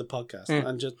down and do the podcast,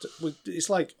 and it's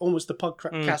like almost the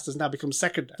podcast has now become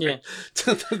secondary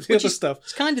to the other stuff.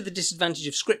 It's kind of the disadvantage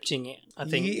of scripting it, I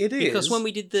think. It is. Because when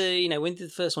we did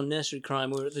the first one, Nursery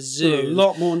Crime, we were at the zoo. There were a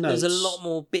lot more notes. There's a lot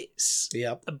more bits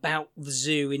about the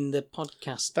zoo in the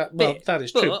podcast. That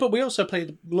is true. But we also paid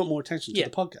a lot more attention to the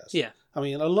podcast. Yeah. I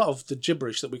mean, a lot of the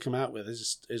gibberish that we come out with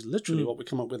is literally what we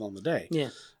come up with on the day. Yeah.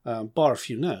 Bar a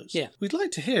few notes. Yeah. We'd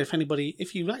like to hear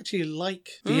if you actually like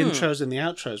the intros and the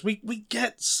outros. We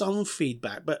get some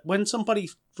feedback, but when somebody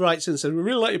writes in and says, we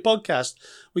really like your podcast,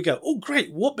 we go, oh,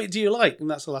 great, what bit do you like? And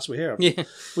that's the last we hear of it. Yeah.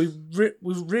 We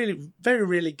really, very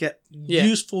rarely get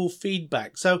useful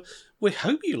feedback. So we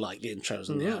hope you like the intros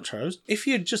and the outros. If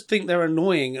you just think they're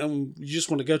annoying and you just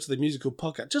want to go to the musical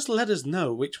podcast, just let us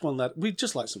know which one we'd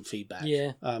just like some feedback.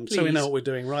 Yeah. So we know what we're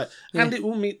doing right. Yeah. And it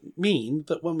will mean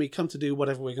that when we come to do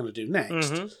whatever we're going to do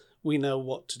next, we know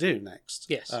what to do next.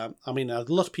 Yes. I mean, a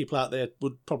lot of people out there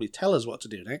would probably tell us what to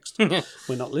do next.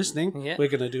 We're not listening. Yeah. We're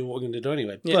going to do what we're going to do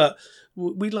anyway. Yeah. But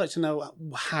we'd like to know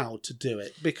how to do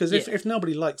it. Because if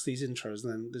nobody likes these intros,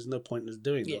 then there's no point in us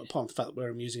doing them, apart from the fact that we're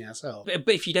amusing ourselves.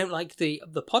 But if you don't like the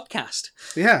podcast...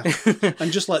 Yeah.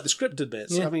 And just like the scripted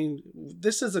bits. I mean,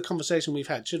 this is a conversation we've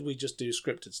had. Should we just do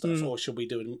scripted stuff or should we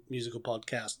do musical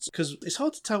podcasts? Because it's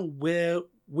hard to tell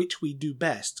which we do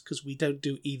best because we don't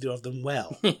do either of them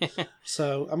well.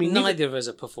 So, I mean... Neither of us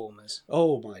are performers.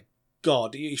 Oh, my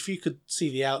God. If you could see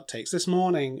the outtakes. This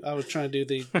morning, I was trying to do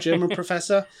the German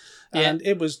professor, and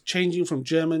it was changing from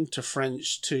German to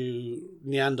French to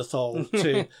Neanderthal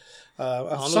to...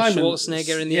 Arnold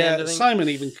Schwarzenegger in the end, I think. Simon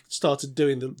even started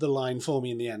doing the line for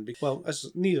me in the end. Well, as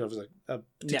neither of us are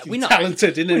particularly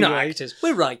talented in any way. We're not actors.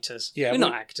 We're writers. Yeah, we're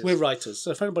not actors. We're writers.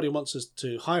 So if anybody wants us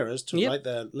to hire us to write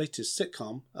their latest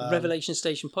sitcom... Revelation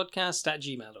Station Podcast at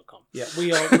gmail.com. Yeah,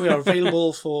 we are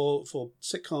available for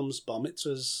sitcoms, bar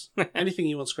mitzvahs, anything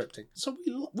you want scripting. So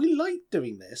we like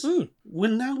doing this.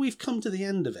 Now we've come to the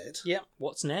end of it. Yeah,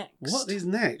 what's next? What is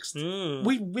next?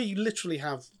 We literally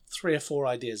have 3 or 4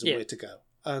 ideas of where to go,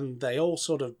 and they all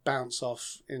sort of bounce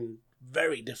off in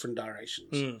very different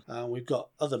directions. We've got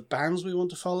other bands we want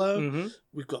to follow.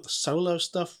 We've got the solo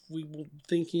stuff we were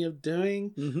thinking of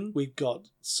doing. We've got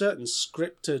certain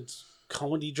scripted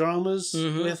comedy dramas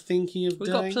we're thinking of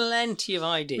doing. We've got plenty of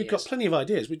ideas. We've got plenty of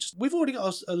ideas. We've already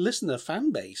got a listener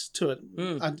fan base to it.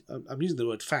 I'm using the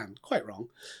word fan quite wrong.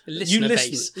 A listener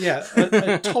base. Yeah,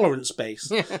 a tolerance base.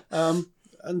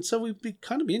 And so we'd be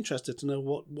interested to know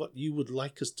what you would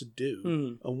like us to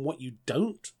do and what you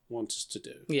don't want us to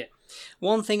do. Yeah.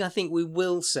 One thing I think we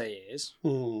will say is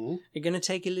you're going to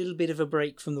take a little bit of a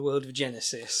break from the world of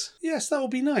Genesis. Yes, that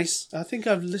would be nice. I think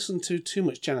I've listened to too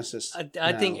much Genesis.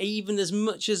 I think even as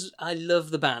much as I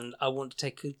love the band, I want to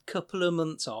take a couple of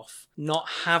months off, not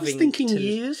having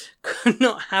years,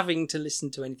 not having to listen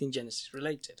to anything Genesis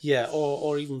related. Yeah,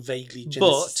 or even vaguely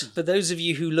Genesis. But for those of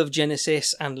you who love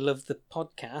Genesis and love the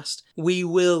podcast, we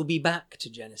will be back to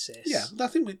Genesis. Yeah, I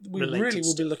think we really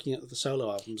will be looking at the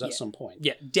solo albums at some point.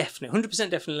 Yeah, definitely. 100%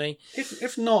 definitely.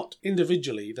 If not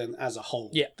individually, then as a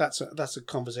whole. Yeah. That's a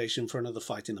conversation for another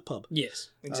fight in the pub. Yes,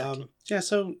 exactly.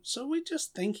 So we're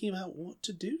just thinking about what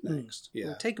to do next. Yeah.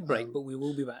 We'll take a break, but we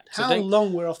will be back. How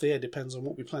long we're off the air depends on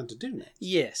what we plan to do next.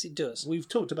 Yes, it does. We've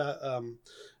talked about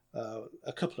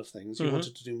a couple of things. You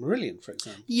wanted to do Marillion, for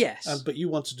example. Yes. But you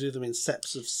want to do them in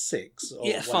sets of 6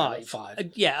 or 5.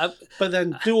 But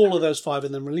then do all of those 5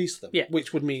 and then release them,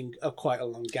 which would mean quite a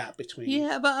long gap between.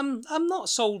 Yeah, but I'm not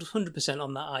sold 100%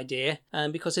 on that idea,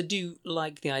 because I do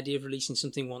like the idea of releasing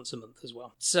something once a month as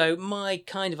well. So my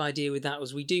kind of idea with that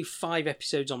was we do 5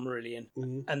 episodes on Marillion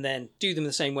and then do them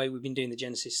the same way we've been doing the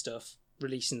Genesis stuff,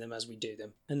 releasing them as we do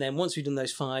them. And then once we've done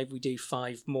those 5, we do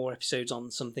 5 more episodes on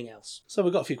something else. So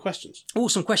we've got a few questions. Oh,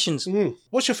 some questions.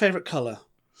 What's your favourite colour?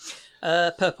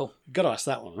 Purple. Got to ask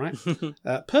that one,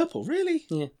 right? Purple, really?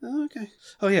 Yeah. Oh, okay.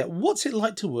 Oh, yeah. What's it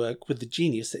like to work with the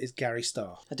genius that is Gary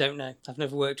Starr? I don't know. I've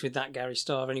never worked with that Gary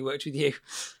Starr. I've only worked with you.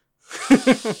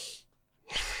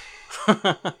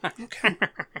 Okay.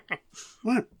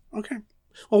 Right. Okay.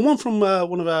 Well, one from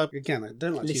one of our, again, I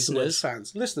don't like to use the word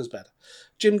fans. Listeners better.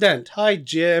 Jim Dent. Hi,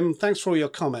 Jim. Thanks for all your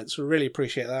comments. We really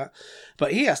appreciate that.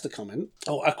 But he asked a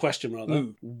question rather.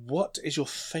 What is your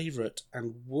favourite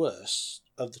and worst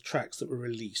of the tracks that were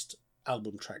released?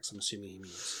 Album tracks, I'm assuming he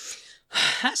means.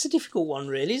 That's a difficult one,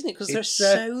 really, isn't it? Because there's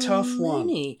so tough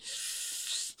many.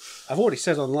 I've already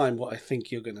said online what I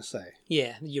think you're going to say.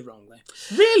 Yeah, you're wrong,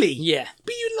 though. Really? Yeah.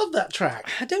 But you love that track.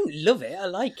 I don't love it. I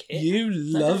like it. You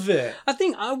love it. I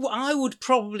think I would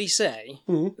probably say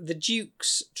The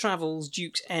Duke's Travels,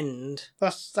 Duke's End.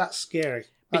 That's scary.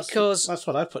 because that's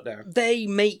what I put down. they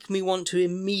make me want to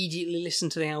immediately listen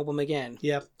to the album again.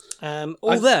 Yeah.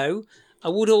 Although I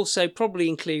would also probably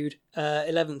include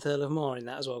 11th Earl of Mar in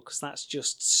that as well, because that's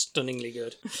just stunningly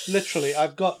good. Literally,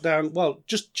 I've got down,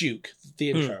 just Duke, the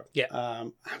intro. yeah.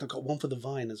 And I've got One for the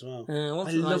Vine as well. One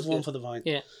I for the love Vine's One good. for the Vine.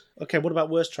 Yeah. Okay, what about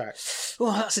worst track?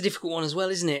 Well, that's a difficult one as well,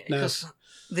 isn't it? No. Because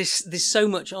there's so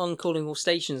much on Calling All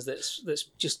Stations that's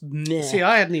just meh. See,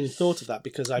 I hadn't even thought of that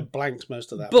because I blanked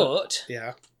most of that. But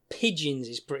yeah. Pigeons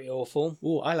is pretty awful.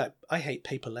 Oh, I hate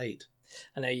Paper Late.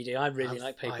 I know you do. I really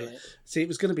like Paper Late. See, it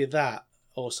was going to be that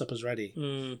or Supper's Ready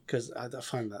Mm. because I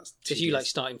find that. Because you like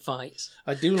starting fights.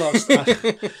 I do love.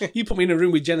 You put me in a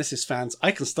room with Genesis fans,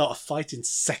 I can start a fight in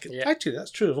seconds. Yeah. Actually,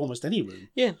 that's true of almost any room.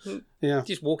 Yeah. Yeah,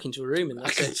 Just walk into a room and I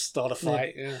that's can it. start a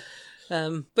fight. Yeah.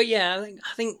 But yeah,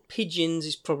 I think Pigeons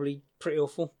is probably pretty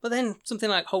awful. But then something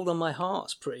like Hold On My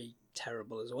Heart's pretty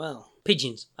terrible as well.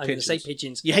 Pigeons. I'm going to say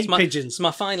Pigeons. You hate pigeons. pigeons. It's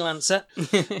my final answer.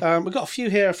 We've got a few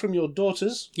here from your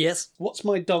daughters. Yes. What's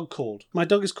my dog called? My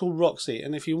dog is called Roxy,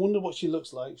 and if you wonder what she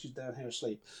looks like, she's down here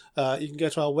asleep. You can go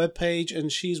to our webpage,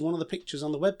 and she's one of the pictures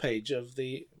on the webpage of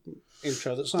the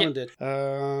intro that Simon did.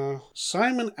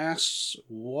 Simon asks,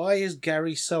 why is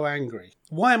Gary so angry?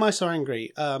 Why am I so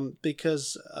angry?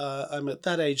 Because I'm at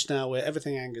that age now where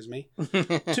everything angers me.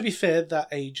 To be fair, that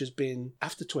age has been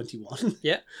after 21.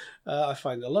 Yeah. I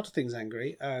find a lot of things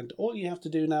angry, and all you have to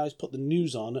do now is put the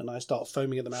news on, and I start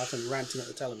foaming at the mouth and ranting at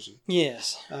the television.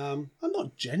 Yes. I'm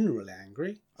not generally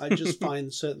angry. I just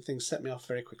find certain things set me off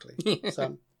very quickly. So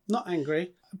I'm not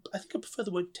angry. I think I prefer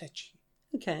the word tetchy.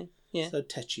 Okay. Yeah. So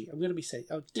tetchy. I'm going to be saying,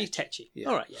 You tetchy. Yeah.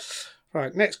 All right, yeah.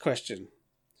 Right, next question.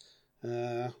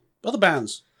 Other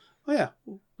bands. Oh, yeah.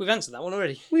 We've answered that one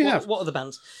already. We have. What other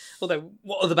bands? Although,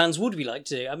 what other bands would we like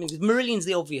to do? I mean, Marillion's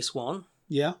the obvious one.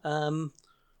 Yeah.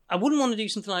 I wouldn't want to do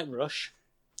something like Rush,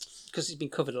 because it's been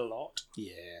covered a lot.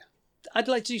 Yeah. I'd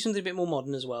like to do something a bit more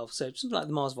modern as well, so something like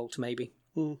the Mars Volta maybe.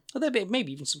 Although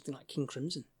maybe even something like King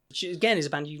Crimson, which again is a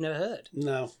band you've never heard.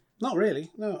 No. Not really.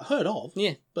 No, heard of.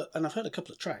 Yeah. And I've heard a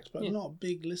couple of tracks, but I'm not a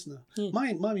big listener. Yeah.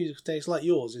 My music taste, like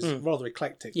yours, is rather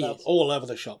eclectic. Yes. All over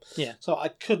the shop. Yeah. So I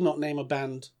could not name a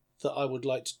band that I would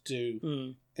like to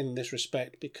do in this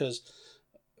respect because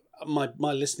my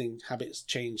listening habits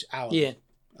change hourly. Yeah.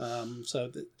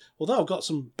 Although I've got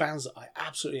some bands that I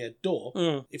absolutely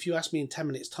adore, if you ask me in 10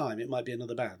 minutes' time, it might be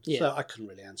another band. Yeah. So I couldn't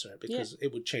really answer it because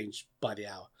it would change by the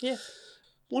hour. Yeah.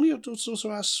 One of your daughters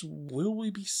also asks, will we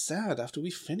be sad after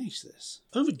we finish this?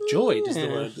 Overjoyed is the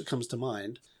word that comes to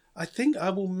mind. I think I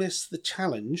will miss the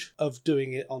challenge of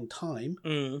doing it on time,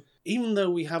 even though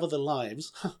we have other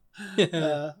lives,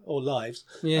 or lives.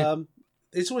 Yeah.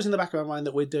 It's always in the back of my mind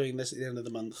that we're doing this at the end of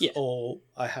the month, Yeah. or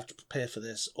I have to prepare for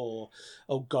this, or,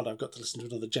 oh God, I've got to listen to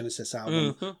another Genesis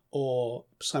album, or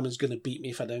Simon's going to beat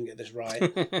me if I don't get this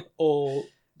right, or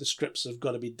the scripts have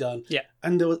got to be done. Yeah.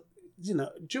 And there were,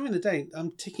 during the day,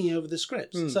 I'm ticking over the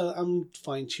scripts. So I'm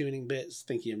fine-tuning bits,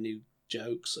 thinking of new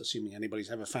jokes, assuming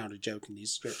anybody's ever found a joke in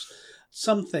these scripts.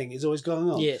 Something is always going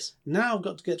on. Yes. Now I've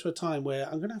got to get to a time where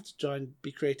I'm going to have to try and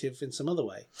be creative in some other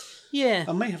way. Yeah.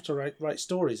 I may have to write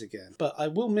stories again, but I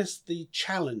will miss the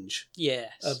challenge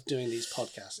Yes. of doing these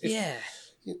podcasts. Yeah.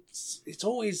 It's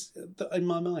always in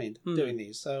my mind doing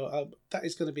these, so that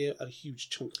is going to be a huge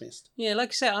chunk missed. Yeah, like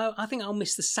I said, I think I'll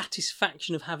miss the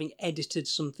satisfaction of having edited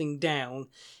something down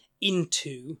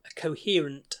into a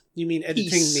coherent... You mean editing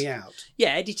piece. me out? Yeah,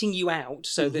 editing you out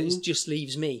so that it just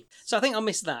leaves me. So I think I'll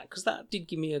miss that, because that did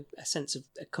give me a sense of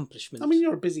accomplishment. I mean,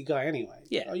 you're a busy guy anyway.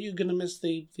 Yeah. Are you going to miss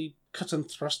the cut and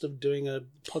thrust of doing a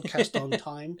podcast on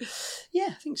time? Yeah,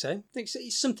 I think so.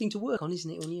 It's something to work on,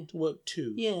 isn't it, when you... To work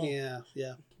too. Yeah.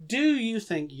 Yeah. Do you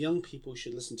think young people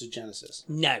should listen to Genesis?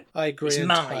 No. I agree It's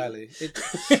entirely.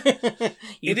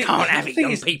 You can't have it,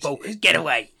 young people. Get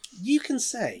away. You can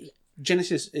say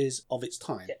Genesis is of its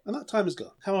time, and that time is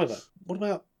gone. However, what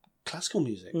about classical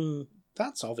music?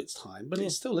 That's of its time, but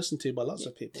it's still listened to by lots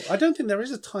of people. I don't think there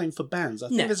is a time for bands. I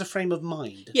think there's a frame of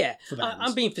mind for bands.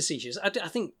 I'm being facetious. I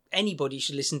think anybody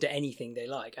should listen to anything they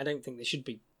like. I don't think there should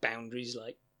be boundaries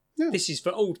like, this is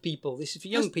for old people, this is for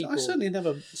young people. I certainly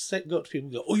never got to people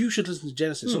who go, oh, you should listen to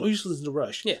Genesis, or you should listen to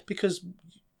Rush. Yeah. Because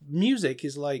music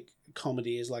is like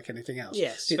comedy, is like anything else.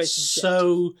 Yes, it's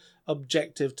so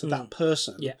objective to that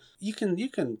person. Yeah. You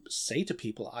can say to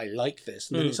people, I like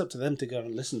this, and then it's up to them to go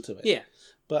and listen to it. Yeah.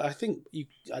 But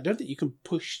I don't think you can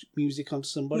push music onto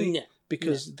somebody. No.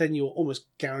 Because then you're almost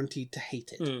guaranteed to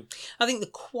hate it. I think the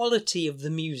quality of the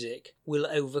music will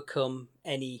overcome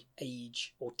any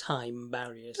age or time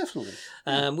barriers.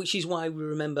 Definitely. Which is why we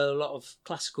remember a lot of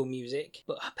classical music.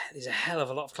 But I bet there's a hell of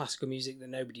a lot of classical music that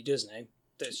nobody does know.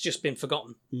 that's just been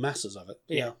forgotten. Masses of it.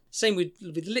 Yeah. Yeah. Same with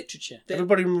literature.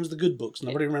 Everybody remembers the good books.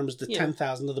 Nobody remembers the Yeah.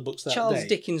 10,000 other books that Charles day.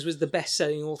 Dickens was the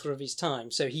best-selling author of his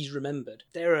time, so he's remembered.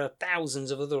 There are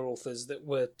thousands of other authors that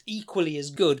were equally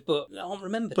as good, but aren't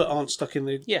remembered. But aren't stuck in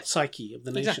the Yeah. psyche of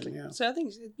the nation. Exactly. Yeah. So I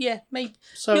think, maybe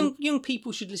So, young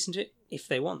people should listen to it if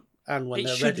they want. and when It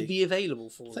they're should ready. be available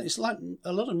for them. It's like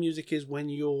a lot of music is when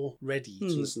you're ready to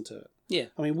listen to it. Yeah.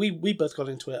 I mean, we both got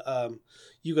into it.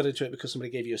 You got into it because somebody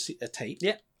gave you a tape.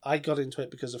 Yeah. I got into it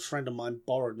because a friend of mine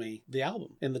borrowed me the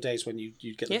album in the days when you'd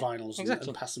get the Yeah, vinyls exactly.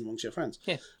 and pass them amongst your friends.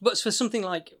 Yeah, but for something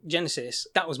like Genesis,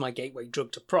 that was my gateway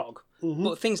drug to prog. Mhm.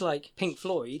 But things like Pink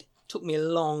Floyd took me a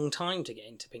long time to get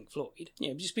into Pink Floyd.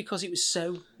 Just because it was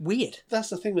so weird. That's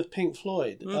the thing with Pink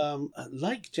Floyd.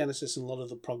 Like Genesis and a lot of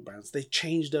the prog bands, they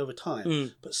changed over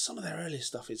time. But some of their early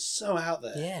stuff is so out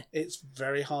there. Yeah. It's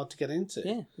very hard to get into.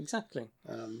 Yeah, exactly.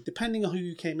 Depending on who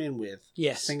you came in with,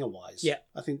 Yes. singer-wise, Yeah.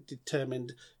 I think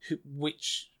determined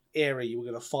which area you were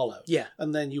going to follow. Yeah.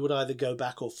 And then you would either go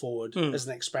back or forward as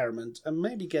an experiment and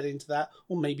maybe get into that,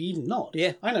 or maybe even not.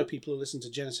 Yeah. I know people who listen to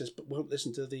Genesis but won't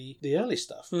listen to the early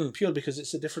stuff, purely because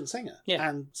it's a different singer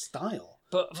and style.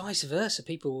 But vice versa,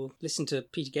 people will listen to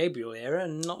Peter Gabriel era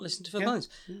and not listen to Phil Collins.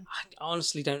 I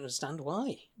honestly don't understand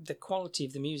why. The quality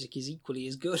of the music is equally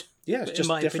as good. Yeah, it's in just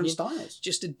my different opinion. styles.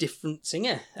 Just a different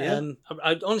singer. Yeah.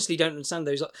 I honestly don't understand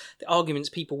the arguments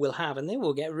people will have, and they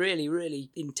will get really,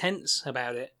 really intense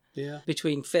about it. Yeah.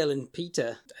 Between Phil and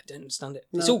Peter, I don't understand it.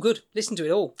 No. It's all good. Listen to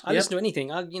it all. I Yep. listen to anything.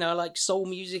 I like soul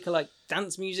music. I like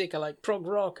dance music. I like prog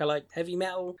rock. I like heavy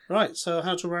metal. Right, so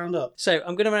how to round up? So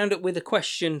I'm going to round up with a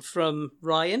question from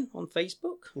Ryan on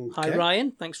Facebook. Hi Okay.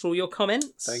 Ryan, thanks for all your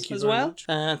comments. Thank you as very well. much.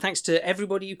 Thanks to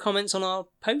everybody who comments on our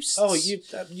posts. Oh,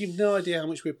 you've no idea how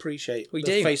much we appreciate We the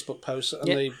do. Facebook posts and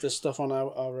Yeah. the stuff on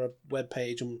our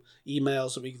webpage and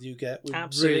emails that we do get. We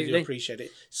Absolutely. really do appreciate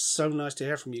it. It's so nice to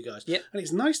hear from you guys. Yep. And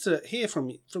it's nice to hear from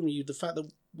you the fact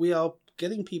that we are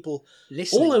getting people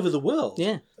Listening. all over the world.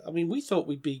 Yeah. I mean, we thought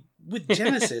we'd be with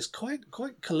Genesis quite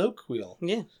colloquial,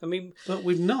 Yeah, I mean, but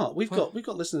we've not. We've got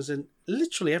listeners in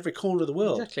literally every corner of the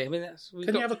world. exactly. I mean,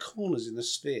 Can you have corners in the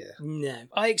sphere? No,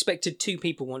 I expected 2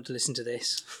 people want to listen to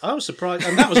this. I was surprised,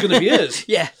 and that was going to be us.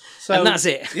 Yeah, So, and that's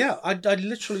it. Yeah, I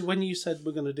literally, when you said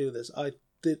we're going to do this, I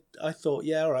thought,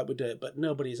 yeah, all right, we'll do it, but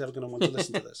nobody's ever going to want to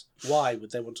listen to this. Why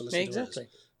would they want to listen to Exactly. us?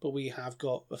 But we have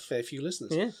got a fair few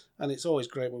listeners. Yeah. And it's always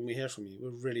great when we hear from you. We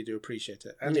really do appreciate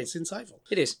it. And Indeed. it's insightful.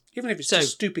 It is. Even if it's So-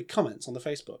 just stupid comments on the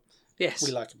Facebook, Yes.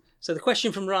 we like them. So the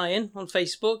question from Ryan on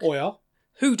Facebook: Oh, yeah?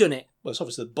 Who done it? Well, it's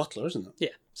obviously the butler, isn't it? Yeah.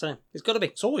 So it's got to be.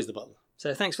 It's always the butler.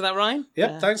 So thanks for that, Ryan.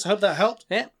 Yep, thanks. I hope that helped.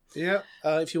 Yeah. Yeah.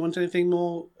 If you want anything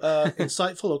more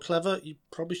insightful or clever, you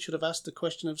probably should have asked the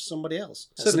question of somebody else.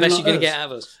 That's the best you're going to get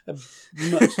out of us.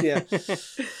 Much, yeah.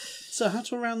 So how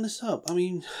to round this up? I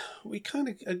mean, we kind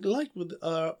of, like with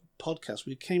our podcast,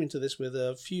 we came into this with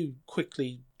a few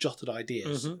quickly jotted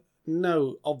ideas. Mm-hmm.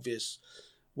 No obvious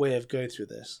way of going through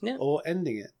this No. or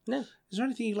ending it. No. Is there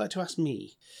anything you'd like to ask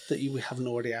me that you haven't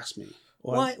already asked me?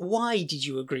 Or, Why did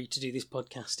you agree to do this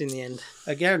podcast in the end?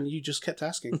 Again, you just kept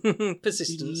asking.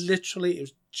 Persistence. Literally, it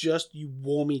was just you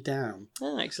wore me down.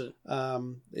 Oh, excellent.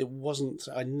 It wasn't.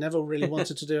 I never really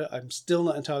wanted to do it. I'm still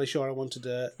not entirely sure I want to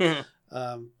do it.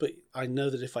 But I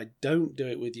know that if I don't do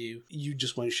it with you, you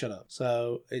just won't shut up.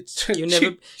 So it's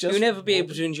You'll never be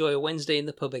able to enjoy a Wednesday in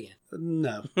the pub again.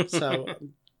 No. So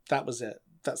that was it.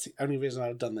 That's the only reason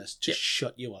I've done this. To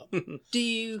shut you up. Do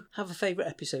you have a favourite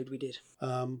episode we did?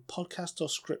 Podcast or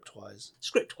script wise?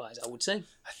 Script wise, I would say.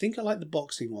 I think I like the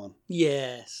boxing one.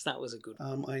 Yes, that was a good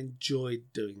one. I enjoyed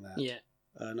doing that. Yeah.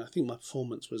 And I think my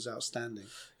performance was outstanding.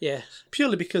 Yeah.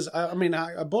 Purely because, I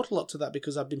brought a lot to that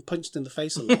because I've been punched in the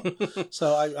face a lot.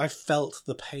 So I felt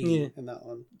the pain in that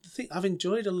one. I've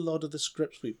enjoyed a lot of the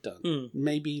scripts we've done.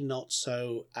 Maybe not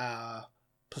so our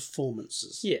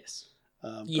performances. Yes.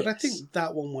 But I think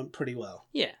that one went pretty well.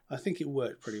 Yeah. I think it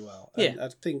worked pretty well. Yeah. And I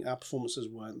think our performances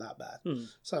weren't that bad.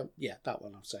 So, yeah, that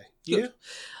one I'd say. Good. You?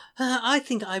 I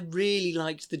think I really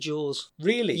liked the Jaws.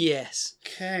 Really? Yes.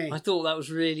 Okay. I thought that was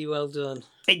really well done.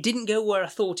 It didn't go where I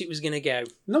thought it was going to go.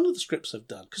 None of the scripts have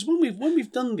done. Because when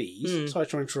we've done these, sorry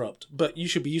to interrupt, but you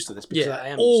should be used to this because Yeah, I I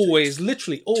am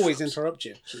literally always interrupt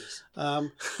you.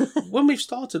 Jeez. When we've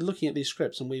started looking at these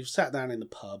scripts and we've sat down in the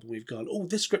pub and we've gone, oh,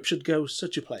 this script should go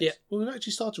such a place. Yeah. When we've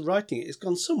actually started writing it, it's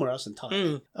gone somewhere else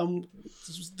entirely.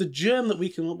 The germ that we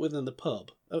come up with in the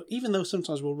pub, even though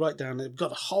sometimes we'll write down, we've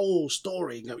got a whole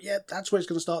story and go, yeah, that's where it's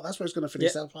going to start, that's where it's going to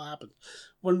finish, that's what happened.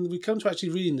 When we come to actually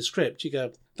reading the script, you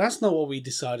go, That's not what we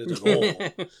decided at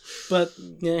all. But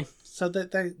Yeah. so they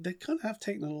kind of have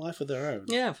taken a life of their own.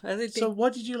 Yeah. So why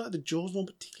did you like the Jaws one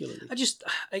particularly?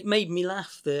 It made me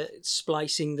laugh that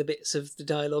splicing the bits of the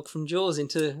dialogue from Jaws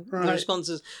into the Right.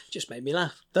 responses just made me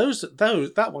laugh.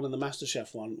 That one and the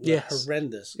MasterChef one were Yes.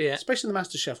 horrendous. Yeah. Especially the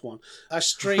MasterChef one. I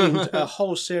streamed a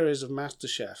whole series of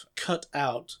MasterChef, cut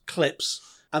out clips,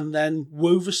 and then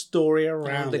wove a story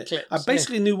around the it. clips, I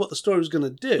basically knew what the story was going to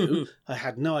do. I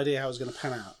had no idea how it was going to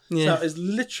pan out. Yeah. So it's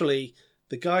literally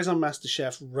the guys on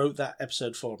MasterChef wrote that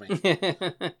episode for me.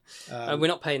 We're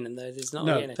not paying them though. There's not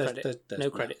getting a credit. there's no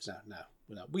credits.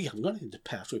 No. We haven't got anything to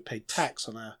pay after we paid tax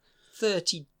on our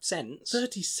 30 cents.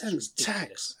 30 cents tax.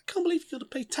 Ridiculous. I can't believe you got to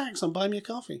pay tax on buying me a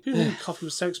coffee. Who knew coffee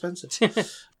was so expensive?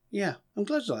 Yeah, I'm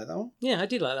glad you like that one. Yeah, I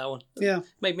did like that one. Yeah.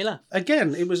 Made me laugh.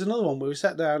 Again, it was another one where we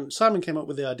sat down. Simon came up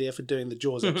with the idea for doing the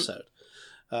Jaws episode.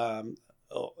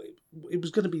 It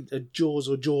was going to be a Jaws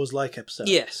or Jaws-like episode.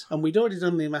 Yes. And we'd already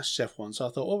done the MasterChef one, so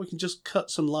I thought, we can just cut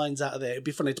some lines out of there. It'd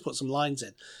be funny to put some lines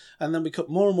in. And then we cut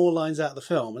more and more lines out of the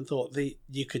film and thought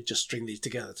you could just string these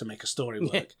together to make a story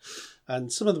work. Yeah.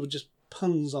 And some of them were just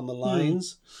puns on the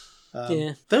lines.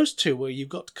 Yeah. Those two where you've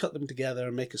got to cut them together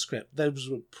and make a script, those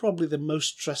were probably the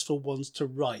most stressful ones to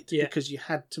write because you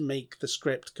had to make the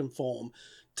script conform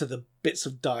to the bits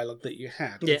of dialogue that you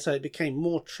had. Yeah. And so it became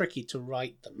more tricky to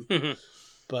write them.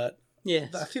 But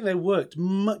Yes. I think they worked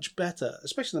much better,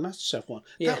 especially the MasterChef one.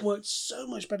 Yeah. That worked so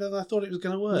much better than I thought it was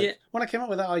going to work. Yeah. When I came up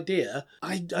with that idea,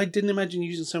 I didn't imagine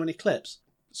using so many clips.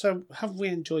 So have we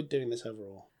enjoyed doing this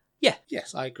overall? Yeah.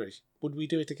 Yes, I agree. Would we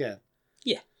do it again?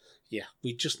 Yeah. Yeah,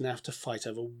 we just now have to fight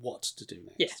over what to do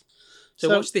next. Yeah.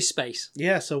 So watch this space.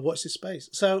 Yeah, so watch this space.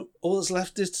 So all that's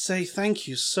left is to say thank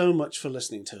you so much for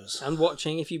listening to us. And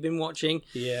watching, if you've been watching.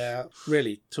 Yeah,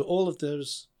 really, to all of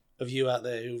those of you out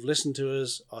there who've listened to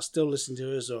us, are still listening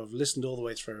to us, or have listened all the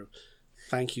way through,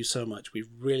 thank you so much. We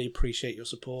really appreciate your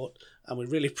support, and we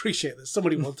really appreciate that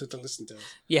somebody wanted to listen to us.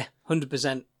 Yeah,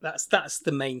 100%. That's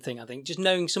the main thing, I think. Just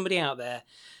knowing somebody out there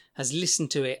has listened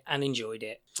to it and enjoyed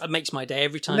it. That makes my day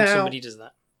every time somebody does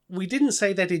that. We didn't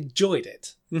say they'd enjoyed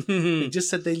it. We just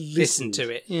said they listened to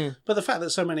it. Yeah. But the fact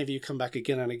that so many of you come back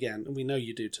again and again, and we know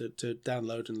you do, to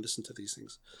download and listen to these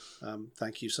things,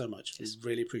 thank you so much. We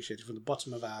really appreciate it from the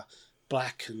bottom of our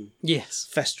black and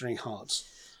festering hearts.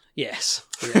 Yes.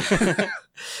 Yeah.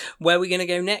 Where are we going to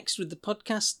go next with the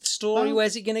podcast story?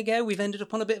 Where's it going to go? We've ended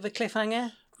up on a bit of a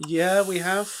cliffhanger. Yeah, we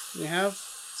have.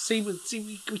 See,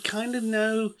 we kind of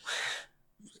know.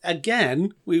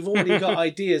 Again, we've already got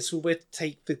ideas for where to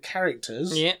take the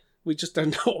characters. Yeah. We just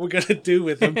don't know what we're going to do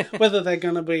with them. Whether they're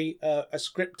going to be a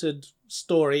scripted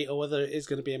story or whether it is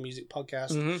going to be a music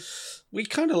podcast. Mm-hmm. We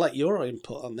kind of like your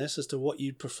input on this as to what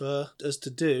you'd prefer us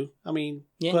to do. I mean,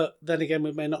 but then again,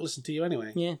 we may not listen to you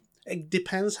anyway. Yeah. It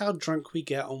depends how drunk we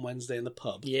get on Wednesday in the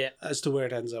pub. Yeah. As to where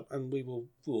it ends up, and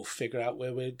we'll figure out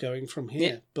where we're going from here.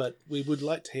 Yeah. But we would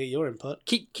like to hear your input.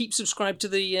 Keep subscribed to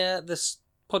the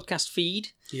podcast feed.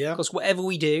 Yeah. Because whatever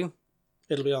we do,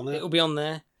 it'll be on there. It'll be on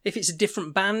there. If it's a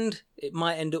different band, it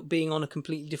might end up being on a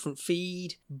completely different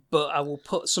feed, but I will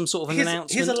put some sort of an announcement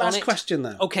on it. Here's a last question,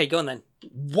 though. Okay, go on then.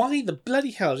 Why the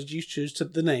bloody hell did you choose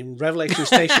the name Revelation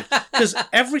Station? Because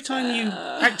every time you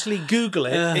actually Google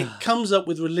it, it comes up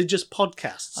with religious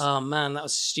podcasts. Oh, man, that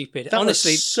was stupid. That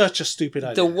Honestly, was such a stupid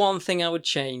idea. The one thing I would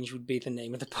change would be the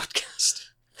name of the podcast.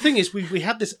 The thing is, we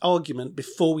had this argument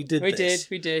before we did this.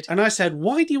 We did. And I said,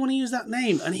 why do you want to use that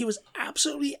name? And he was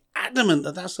absolutely adamant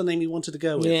that that's the name he wanted to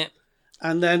go with. Yeah.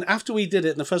 And then after we did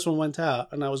it and the first one went out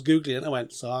and I was Googling it, I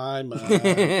went, Simon.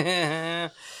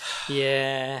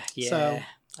 Yeah. So,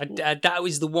 that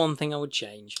was the one thing I would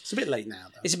change. It's a bit late now,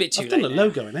 though. It's a bit too late. I've done the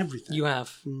logo and everything. You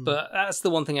have. But that's the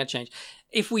one thing I'd change.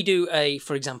 If we do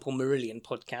for example, Marillion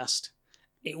podcast,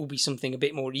 it will be something a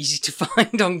bit more easy to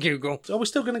find on Google. Are we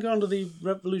still going to go under the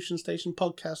Revolution Station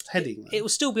podcast heading? It will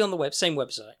still be on the same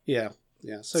website. Yeah.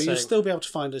 So you'll still be able to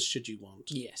find us should you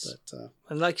want. Yes. But,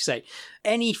 and like I say,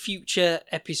 any future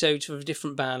episodes of a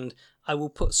different band, I will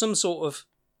put some sort of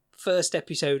first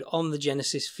episode on the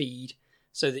Genesis feed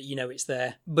so that you know it's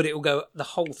there. But the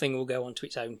whole thing will go onto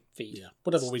its own feed. Yeah.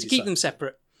 Whatever we decide. To keep them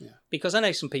separate. Yeah. Because I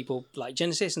know some people like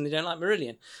Genesis and they don't like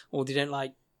Marillion, or they don't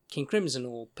like King Crimson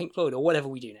or Pink Floyd or whatever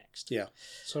we do next. Yeah.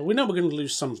 So we know we're going to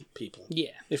lose some people.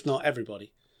 Yeah. If not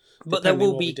everybody. But there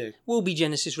will be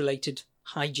Genesis related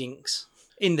hijinks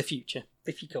in the future,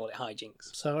 if you call it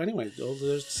hijinks. So anyway, all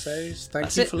there's to say is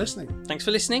thank you for listening. Thanks for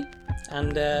listening,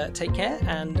 and take care,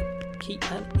 and keep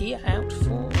an ear out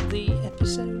for the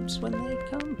episodes when they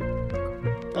come.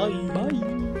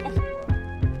 Bye.